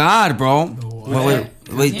 The God, bro. Wait.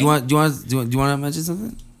 Do you want to mention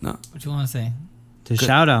something? No. What you want to say? The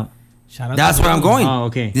shout out. That's where I'm going. Oh,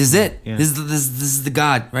 okay. This is it. Yeah. This is the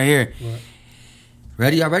God right here. What?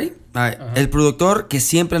 Ready? Y'all ready? All right. El productor que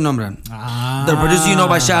siempre nombran. Ah. The producer you know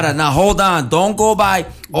by shout out. Now hold on. Don't go by.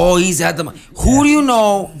 Oh, he's had the. Who do you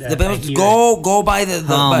know? Go by the.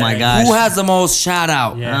 Oh my gosh. Who has the most shout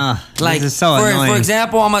out? Yeah. Like this is so annoying. For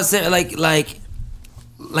example, I'm gonna say like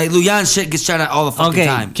Luyan shit gets shout out all the fucking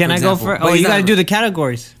time. Okay. Can I go for? Oh, you gotta do the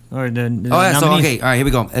categories or the. Oh yeah. So okay. All right. Here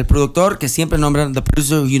we go. El productor que siempre nombran. The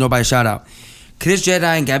producer who you know by shout out. Chris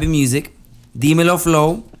Jedi and Gabby Music. Dímelo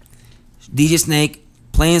Flow. DJ Snake.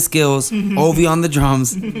 Playing Skills, Ovi on the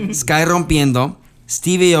drums, Sky Rompiendo,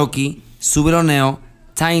 Steve Aoki, Subiro Neo,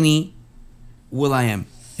 Tiny, will.i.am.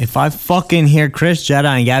 If I fucking hear Chris Jedi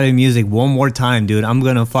and Gabby Music one more time, dude, I'm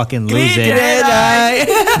gonna fucking lose it.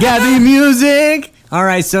 Gabby Music!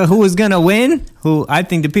 Alright, so who is gonna win? Who I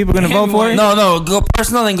think the people are gonna vote for it? No, go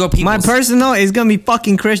personal and go people. My personal is gonna be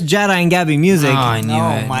fucking Chris Jedi and Gabby Music. Oh, I knew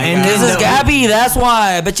it. And this is Gabby, that's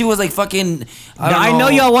why. I bet you was like fucking. I know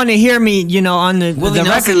y'all want to hear me, on the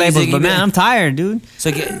record labels, but man, I'm tired, dude. So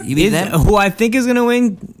you beat them? Who I think is gonna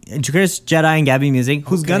win? Chris Jedi and Gabby Music.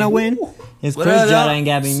 Who's gonna win? Is Chris Jedi and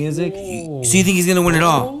Gabby Music. So you think he's gonna win it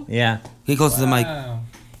all? Yeah. Get close to the mic.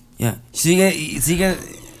 Yeah. So you gonna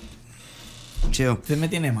chill. Se me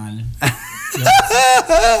tiene mal.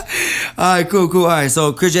 Alright, cool. Alright,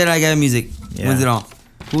 so Chris Jedi and Gabby Music wins it all.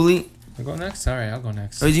 Huli? I'll go next? Alright, I'll go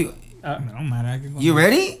next. You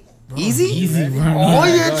ready? Bro, easy, bro. Oh,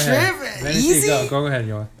 you're tripping. Easy. Go ahead,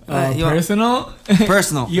 Yoa. Personal?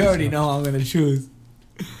 Personal. You already know who I'm going to choose.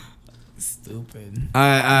 Stupid. You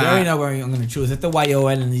Alright. already know where I'm going to choose. It's the YOL,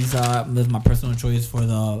 and these are my personal choice for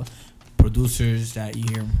the producers that you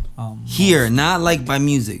hear. Here, not like by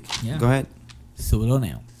music. Yeah. Go ahead. Subiro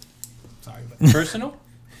Neo. Sorry. But Personal?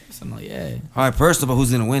 personal, yeah. Alright, personal, but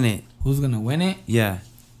who's gonna win it? Who's going to win it? Yeah.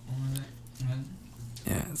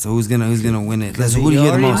 Yeah. So who's gonna win it? Who do you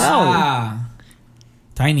hear the most?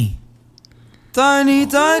 Tiny. Tiny.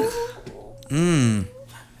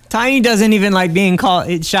 Tiny doesn't even like being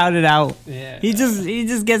shouted out. Yeah. He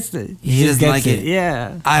just gets the. He doesn't like it.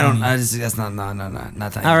 Yeah. That's not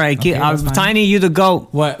Tiny. All right, Okay, that's fine. Tiny, you the GOAT.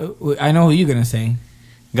 What? I know who you're going to say.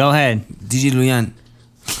 Go ahead. DJ Luyan.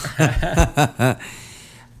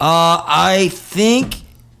 I think.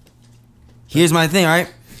 Here's my thing. All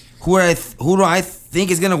right. Who do I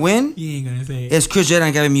think is gonna win? You ain't going to say it. It's Chris Jedi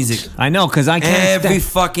and Gabby Music. I know, cause I can't Every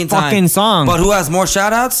fucking time. fucking song. But who has more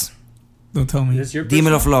shout outs? Don't tell me. That's your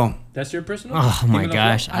Dímelo personal? Flow. That's your personal? Oh my Dímelo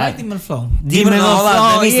gosh. I like Dímelo Flow. Dímelo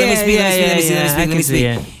Flow. Let me speak.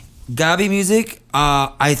 Yeah. Gabby Music,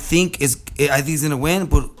 I think is gonna win,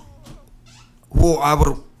 but who I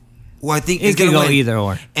think is It could gonna go win. either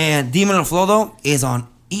or. And Dímelo Flow though is on.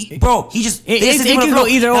 Bro, he just It could go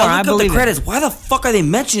either or. I Look up believe the it. credits. Why the fuck are they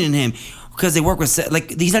mentioning him? Because they work with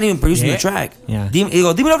he's not even producing the track. Yeah.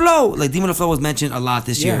 Dímelo Flow. Like Dímelo Flow was mentioned a lot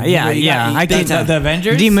this year. Yeah. I think time. The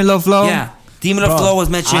Avengers. Dímelo Flow. Yeah. Dímelo Flow was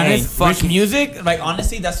mentioned. Rich Music, like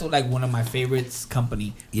honestly, that's like one of my favorites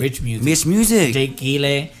company. Yeah. Rich Music. Rich Music. Jake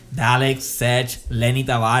Gile, Dalek, Sech, Lenny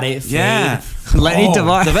Tavares. Yeah. Lenny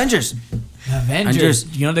Tavares. The Avengers. The Avengers.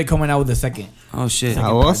 You know they're coming out with the second. Oh shit.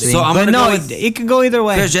 We'll see. So I'm but gonna no, go with it could go either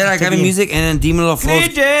way. Chris Jedi, Gabby Music, and then Dímelo Flow.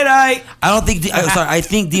 Jedi. I don't think. I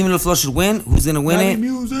think Dímelo Flow should win. Who's gonna win it?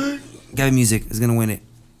 Music. Gabby Music is gonna win it.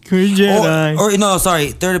 Chris Jedi. Or no, sorry.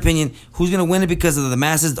 Third opinion. Who's gonna win it because of the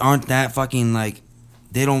masses aren't that fucking like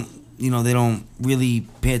they don't really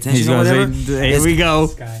pay attention or whatever. Here we go.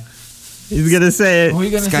 Sky. He's gonna say it. Who are you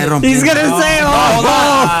gonna Sky say? Rompiendo. He's gonna say it.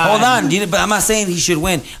 Hold on. But I'm not saying he should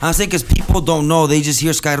win. I'm saying because people don't know. They just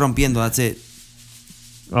hear Sky Rompiendo. That's it.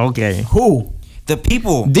 Okay. Who? The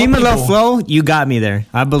people. Dímelo people? Flow, you got me there.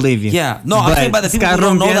 I believe you. Yeah. No, I'm saying by the people Sky who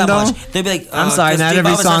don't know that Rompiendo? much. They'd be like, I'm sorry, 'cause not J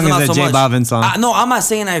every Balvin song says is a so J much. Balvin song. No, I'm not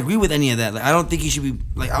saying I agree with any of that. Like, I don't think he should be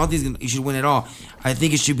like. I don't think he should win at all. I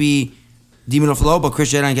think it should be Dímelo Flow, but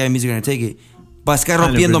Chris Jedi and Gabby Music are gonna take it. But Sky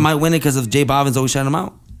Rompiendo might win it because of J Balvin's always shouting him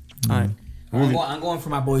out. All right. I'm going for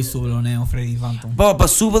my boy Subeloneo, Freddy Phantom. But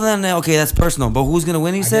Subeloneo, okay, that's personal. But who's gonna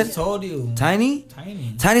win? You I said just told you. Tiny.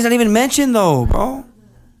 Tiny. Tiny's not even mentioned though, bro.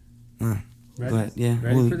 Ready? Go ahead. Yeah.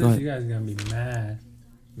 Ready for Go this? You ahead. guys are gonna be mad.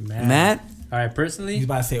 Matt? All right, He's personally.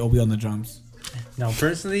 about to say Obi on the drums. No,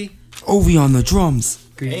 personally. Ovi on the drums.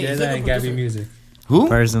 Chris Hey, he's Jedi a and Gabby producer. Music. Who?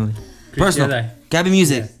 Personally. Chris Personal. Jedi. Gabby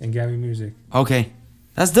Music. Yeah, and Gabby Music. Okay.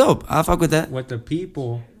 That's dope. I'll fuck with that. What the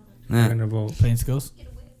people Yeah. are gonna vote. Playing skills.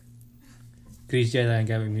 Chris Jedi and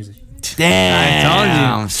Gabby Music. Damn.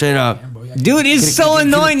 I told you. Straight up. Dude, it's so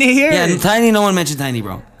annoying to hear Yeah, it. Tiny, no one mentioned Tiny,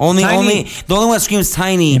 bro. The only one that screams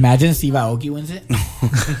Tiny. Imagine Steve Aoki wins it.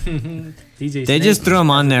 DJ They Snake just threw him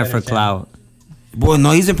on there better for chance. clout. Boy,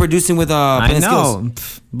 no, he's been producing with I Playing know. Skills.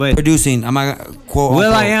 Pff, But Producing. I'm not gonna quote.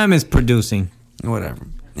 Will I unquote. Am is producing. Whatever.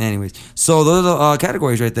 Anyways, so those are the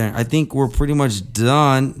categories right there. I think we're pretty much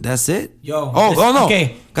done. That's it. Yo. Oh no.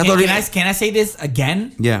 Okay. Catorina- Can I say this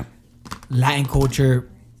again? Yeah. Latin culture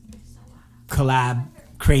collab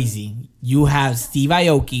crazy. You have Steve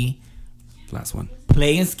Aoki, Last one.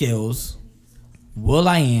 Playing Skills, Will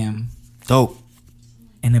I Am, Dope.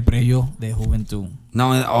 and el Premio de Juventud. Not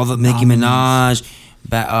only all the Nicki Minaj,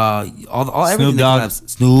 all everything. Snoop Dogg. that collabs.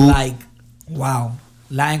 Snoop. Like, wow.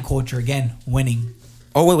 Latin culture again winning.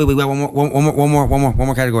 Oh wait. One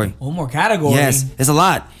more category. One more category. Yes, it's a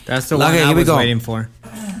lot. That's the Okay, one I here we was go. waiting for.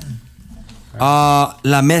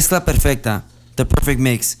 La mezcla perfecta, the perfect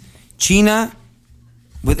mix. China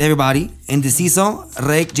with everybody. Indeciso,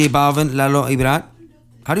 Rake, J Balvin, Lalo Ibrat.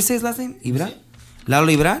 How do you say his last name? Ibrat? Lalo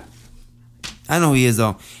Ibrat? I know who he is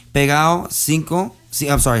though. Pegao,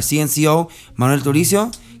 CNCO, Manuel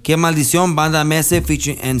Turicio. Qué maldición, Banda Mese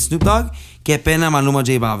featuring and Snoop Dogg. Qué pena, Maluma,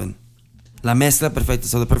 J Balvin. La mezcla perfecta,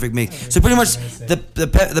 so the perfect mix. So pretty much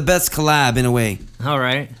the best collab in a way. All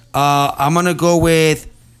right. I'm gonna go with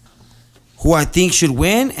who I think should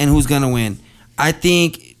win and who's gonna win. I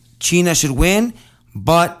think China should win,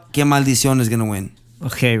 but Que Maldición is gonna win.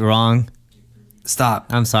 Okay, wrong. Stop.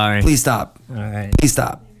 I'm sorry. Please stop. All right. Please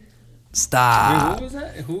stop. Wait, Stop. who was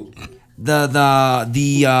that? Who?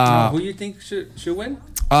 The Who you think should win?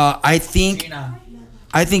 I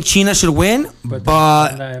think China should win, but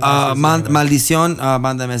Banda MS is Maldición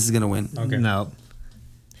Banda MS is gonna win. Okay. No,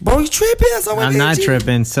 Bro, you tripping? That's not what I'm they not did.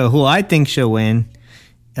 tripping. So who I think should win?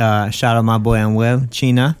 Shout out my boy and Will,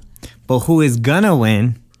 China. But who is gonna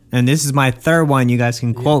win? And this is my third one. You guys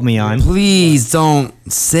can quote me on. Please don't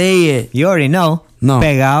say it. You already know. No.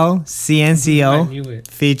 Pegao, I CNCO, knew it.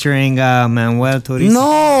 featuring Manuel Turizo.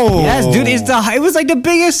 No. Yes, dude, it was like the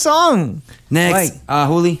biggest song. Next,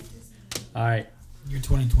 Juli. All right. You're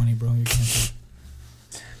 2020, bro. You can't.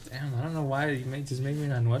 Damn, I don't know why you just make me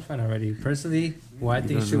an Anuel fan already. Personally, who I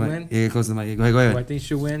think should win, Yeah, close to the mic. Go ahead. who I think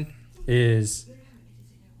should win is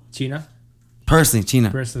China. Personally,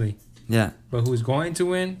 China. Personally, Yeah. but who's going to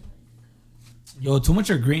win? Yo, too much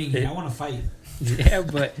agreeing. I want to fight. Yeah,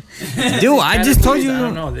 but Dude, I just told you. I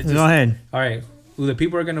don't know. They just- Go ahead. All right, who the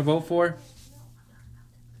people are gonna vote for?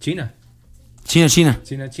 China. China. China.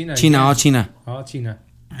 China, all Yeah. China. All China.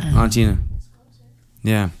 All China.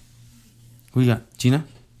 Yeah. Who you got? China?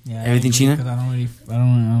 Yeah, Everything China? Because I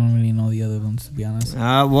don't really know the other ones, to be honest.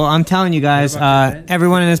 Well, I'm telling you guys, What about that?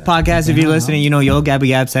 everyone in this podcast, if you're listening, you know Yo Gabby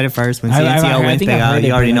Gab said it first. When I CNCO went think I've Pegao, heard you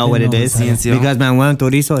it, already but I know what it didn't know is. the title. CNCO. Because Manuel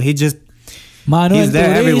Turizo, Manuel He's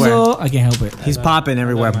there everywhere. Turizo. I can't help it. he's popping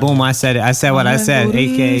everywhere. Manuel. Boom, I said it. I said what I said, Manuel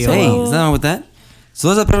aka Turizo. Hey, Yo. is that wrong with that? So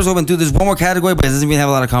those are Premios Juventud. There's one more category, but it doesn't really have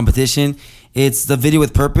a lot of competition. It's the video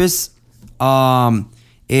with purpose.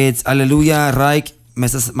 It's Aleluya, Reich, Me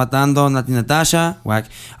Estás Matando, Nati Natasha, whack.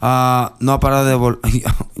 No ha parado de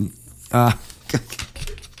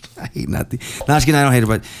I hate Nati. No, just kidding, I don't hate her,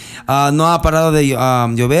 but No ha parado de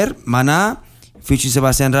llover, Maná, featuring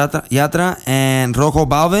Sebastián Yatra, and Rojo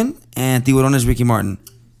Balvin, and Tiburones Ricky Martin.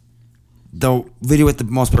 The video with the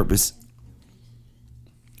most purpose.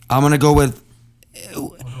 I'm gonna go with.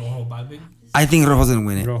 I think Rojo's gonna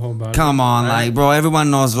win it. Rojo Balvin. Come on, Right. like, bro,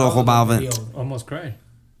 everyone knows Rojo Balvin. Almost cried.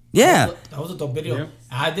 Yeah, That was a dope video. Yep.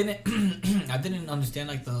 I didn't understand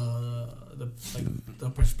like the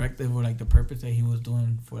perspective or like the purpose that he was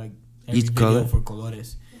doing for like every Each video color? for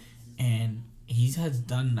colores, and he has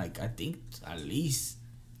done like I think at least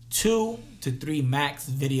 2 to 3 max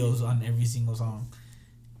videos on every single song,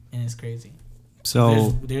 and it's crazy.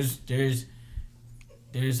 So there's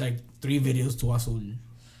like 3 videos to Azul.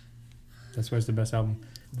 That's why it's the best album.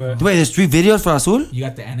 But Wait, there's 3 videos for Azul? You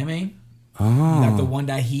got the anime. Oh. You got the one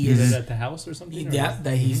that he is is it at the house or something? yeah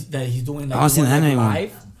that he's doing like I was the in one, anime one.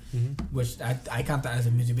 live, which I count that as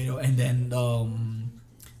a music video, and then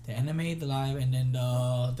the anime, the live, and then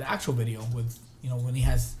the actual video with when he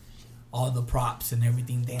has all the props and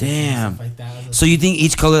everything. Damn. And stuff like that. So you think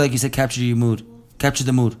each color, like you said, capture the mood?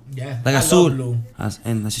 Yeah. Like I Azul. love blue.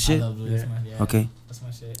 And that's your I shit? love blue. Yeah. Okay. That's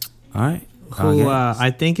my shit. All right. who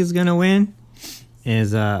I think is gonna win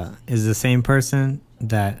is the same person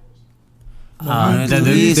that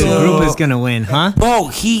the group is gonna win, huh?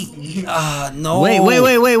 Bro, no.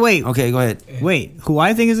 Wait. Okay, go ahead. Wait, who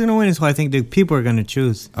I think is gonna win is who I think the people are gonna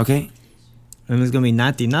choose. Okay. And it's gonna be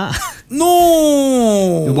Nati Na.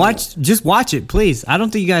 No. Just watch it, please. I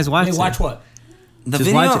don't think you guys watch it. Wait, watch what? The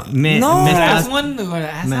Just video? watch it. No. The last one? The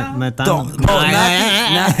last one? Don't, bro,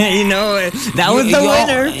 You know, that was the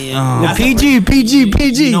winner. Yeah. The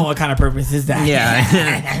PG. You know what kind of purpose is that?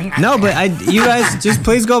 Yeah. No, but you guys just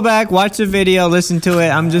please go back, watch the video, listen to it.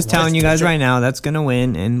 I'm just telling you guys right now that's gonna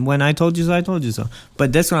win. And when I told you so, I told you so.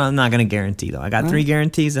 But this one I'm not gonna guarantee though. I got 3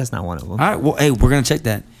 guarantees. That's not one of them. All right. Well, hey, we're gonna check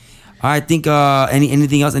that. I think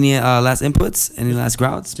anything else? Any last inputs? Any last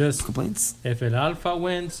grouts? Just complaints? If El Alfa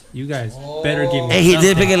wins, you guys better give me. Hey, he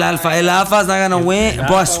did something. pick El Alfa. El Alfa's not gonna win,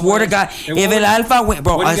 bro. I swear to God, if El Alfa wins,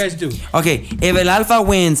 bro. What do you guys do? Okay, if El Alfa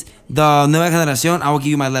wins the Nueva Generación, I will give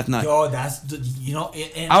you my left nut. Yo, that's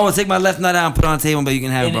I will take my left nut out and put it on the table, but you can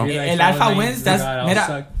have it, bro. El Alfa wins. That's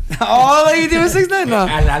mira. Oh, like you do 6'9" now.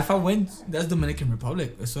 El Alfa wins. That's Dominican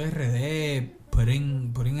Republic. Eso es RD.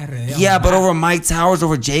 Putting RD. Yeah, but over Mike Towers,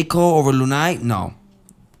 over J. Cole, over Lunite, no.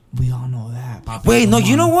 We all know that. Papi, Wait, no, come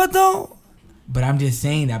you on. know what though? But I'm just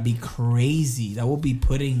saying that'd be crazy. That would be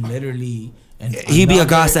putting literally. He'd be a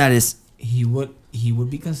god status. He would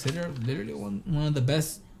be considered literally one of the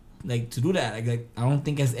best, like to do that. Like I don't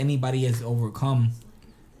think anybody has overcome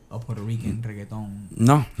a Puerto Rican reggaeton.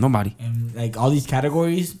 No, nobody. And like all these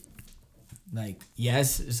categories, like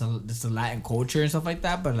yes, it's a Latin culture and stuff like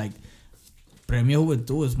that, but like Premios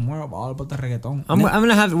Juventud is more all about the reggaeton. I'm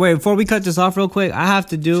gonna have to wait before we cut this off real quick. I have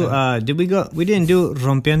to do. We didn't do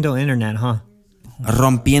Rompiendo Internet, huh?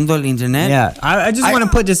 Rompiendo el internet. Yeah, I just want to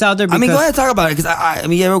put this out there. Because, I mean, go ahead, talk about it. Because I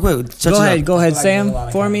mean, yeah, real quick. Go ahead, Sam,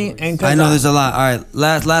 for me. And I know there's a lot. All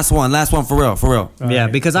right, last one for real. Yeah,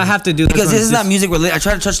 because I have to do because this is not music related. I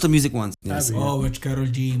try to touch the music ones. Yes. Which Karol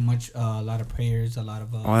G, a lot of prayers, a lot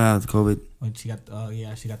of. Oh yeah, the COVID. When she got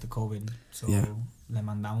the COVID. So Yeah. le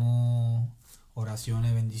mandamos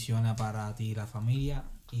oraciones, bendiciones para ti y la familia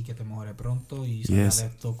y que te mejore pronto y salga de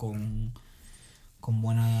esto con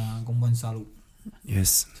buen salud.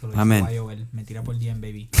 Yes. Amen. Me tira por DM,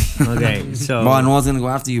 baby. Okay, so. Bro, no one's gonna go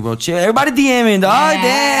after you, bro. Chill. Everybody DMing, dog.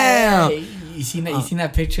 Damn. You seen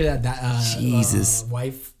that picture that Jesus.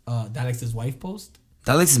 Dalex's wife post?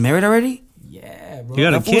 Daleks is married already? Yeah, bro. You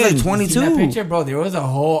got a That fool's kid. like 22. You seen that picture, bro? There was a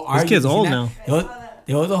whole argument. This kid's old now.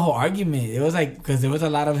 There was a whole argument. It was like because there was a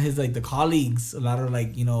lot of his like the colleagues, a lot of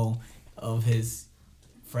like of his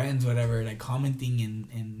friends, whatever, like commenting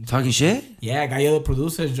and Talking shit? Yeah, Gallo, the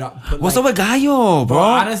producer, What's up with Gallo, bro?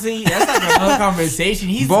 Honestly, that's like another conversation.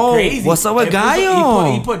 He's crazy. What's up with Like,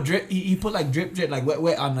 Gallo? He put drip. He put like drip like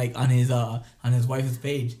wet on his wife's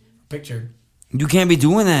page picture. You can't be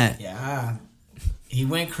doing that. Yeah. He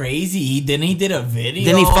went crazy. He did a video.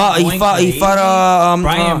 Then he fought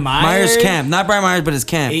Brian Myers' camp. Not Brian Myers, but his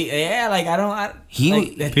camp. Like I don't. He's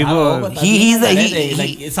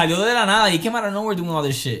salió de la nada. He came out of nowhere doing all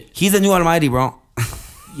this shit. He's the new Almighty, bro.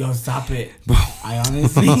 Yo, stop it, bro. I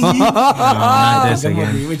honestly. Not this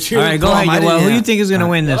again. All right, go ahead. Well, who do you think is gonna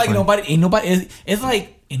win this one? It's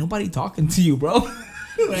like ain't nobody talking to you, bro.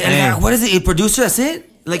 What is it? A producer? That's it?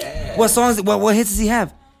 Like what songs? What hits does he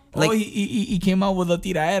have? Like he came out with a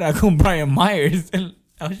tiraera con Brian Myers. And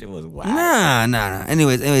that shit was wild. Nah.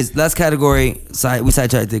 Anyways, last category. We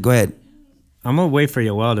sidetracked it. Go ahead. I'm gonna wait for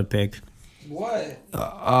Yoel to pick. What?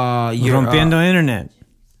 Rompiendo Internet.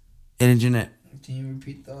 Internet. Can you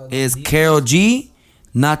repeat the? Is Karol G,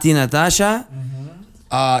 Nati Natasha,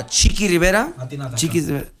 Chiqui Rivera. Chiqui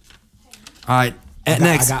Rivera. All right.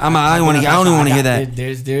 Next, I don't even want to hear that.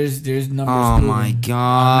 There's numbers. Oh my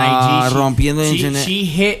God! Rompiendo Internet. She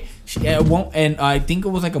And I think it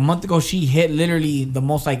was like a month ago. She hit literally the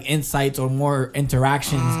most like insights or more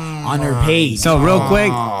interactions on her page. So real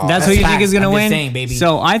quick, that's who you think is gonna win. Saying, baby.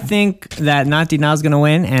 So I think that Natina is gonna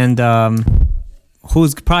win, and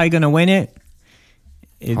who's probably gonna win it?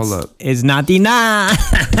 Hold up. It's Natina.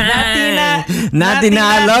 Natina,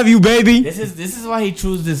 I love you, baby. This is why he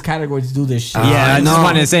chose this category to do this shit. Yeah, I just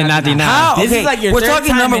wanted to say Natina. How? This is like your we're third talking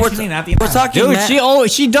time number. mentioning Natina. We're talking.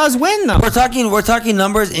 Dude, she does win though. We're talking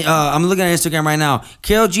numbers. I'm looking at Instagram right now.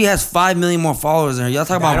 Karol G has 5 million more followers than her. Y'all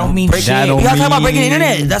talking about don't mean breaking. shit. Y'all talking about breaking the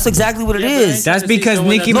internet. That's exactly what it is. That's because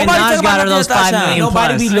Nicki Nobody Minaj talk got her about those Natasha. 5 million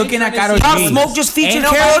Nobody plus. be looking at Karol G. Pop Smoke just featured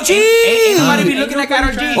Ain't Karol G. Ain't nobody be looking at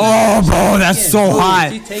Karol G. Oh, bro, that's so hot.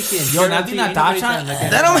 Yo, Natina Natasha.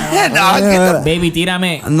 That don't hit, dog. Baby,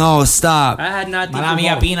 tírame. No, stop. I had not. Mala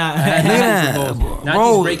mía, Pina.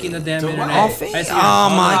 Bro. breaking the damn internet. Oh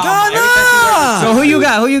my God, So who you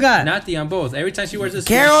got? Nati on both. Every time she wears this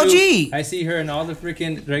Karol G. I see her in all the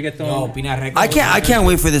freaking reggaeton. Yo, Pina I can't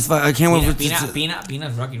wait for this. I can't wait for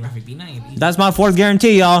Pina's rocking Rafi Pina. That's my fourth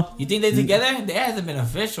guarantee, y'all. You think they together? They hasn't been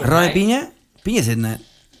official. Rafi Right? Pina? Pina's hitting that.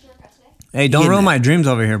 Hey, don't ruin my dreams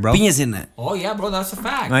over here, bro. Pina's hitting that. Oh yeah, bro, that's a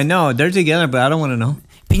fact. I know they're together, but I don't want to know.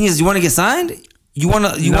 Pina's, you want to get signed? You want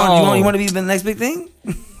to be the next big thing?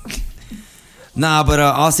 Nah, but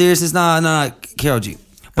all seriousness, nah, Karol G.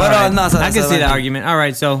 But Right. no, I can see the argument. All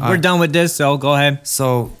right, so we're done with this. So go ahead.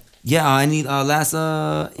 So yeah, I need last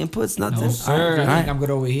inputs. Nothing. No sir, All I right. think I'm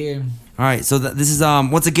good over here. All right. So this is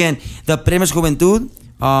once again the Premios Juventud.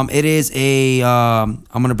 It is a I'm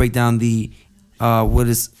gonna break down the what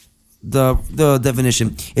is the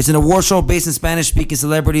definition. It's an award show based in Spanish-speaking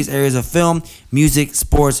celebrities, areas of film, music,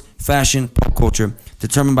 sports, fashion, pop culture,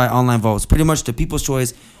 determined by online votes. Pretty much the people's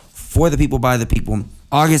choice for the people by the people.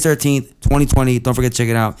 August 13th, 2020. Don't forget to check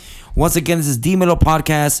it out. Once again, this is D-Middle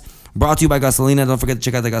Podcast, brought to you by Gasolina. Don't forget to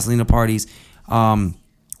check out the Gasolina parties.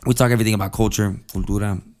 We talk everything about culture,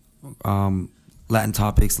 cultura, Latin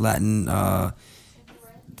topics, Latin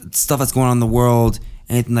stuff that's going on in the world,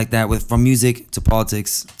 anything like that, from music to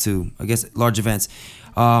politics to, I guess, large events.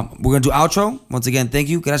 We're going to do outro. Once again, thank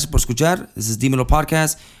you. Gracias por escuchar. This is D-Middle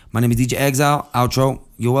Podcast. My name is DJ Exile. Outro.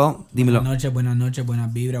 Yoel, dímelo. Buenas noches,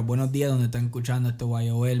 buenas vibras. Buenos días donde están escuchando esto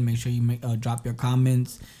Yoel. Make sure you drop your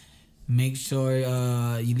comments. Make sure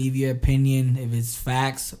you leave your opinion if it's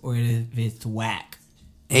facts or if it's whack.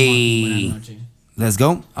 Hey. Let's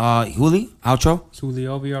go. Juli, outro. It's Juli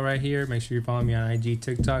Ovio right here. Make sure you follow me on IG,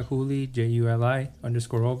 TikTok, Juli,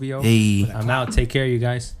 JULI_OVIO. Hey. I'm out. Take care, you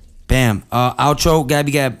guys. Bam. Outro,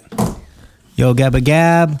 Gabby Gab. Yo, Gabba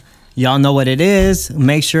Gab. Y'all know what it is.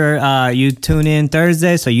 Make sure you tune in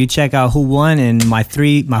Thursday so you check out who won and my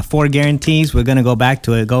 4 guarantees. We're gonna go back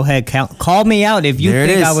to it. Go ahead, call me out if you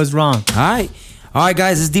think I was wrong. All right,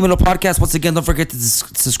 guys. This is D-Middle Podcast. Once again, don't forget to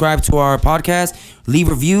subscribe to our podcast, leave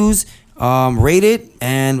reviews, rate it,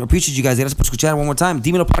 and appreciate you guys. Gracias por escuchar one more time.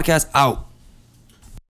 D-Middle Podcast out.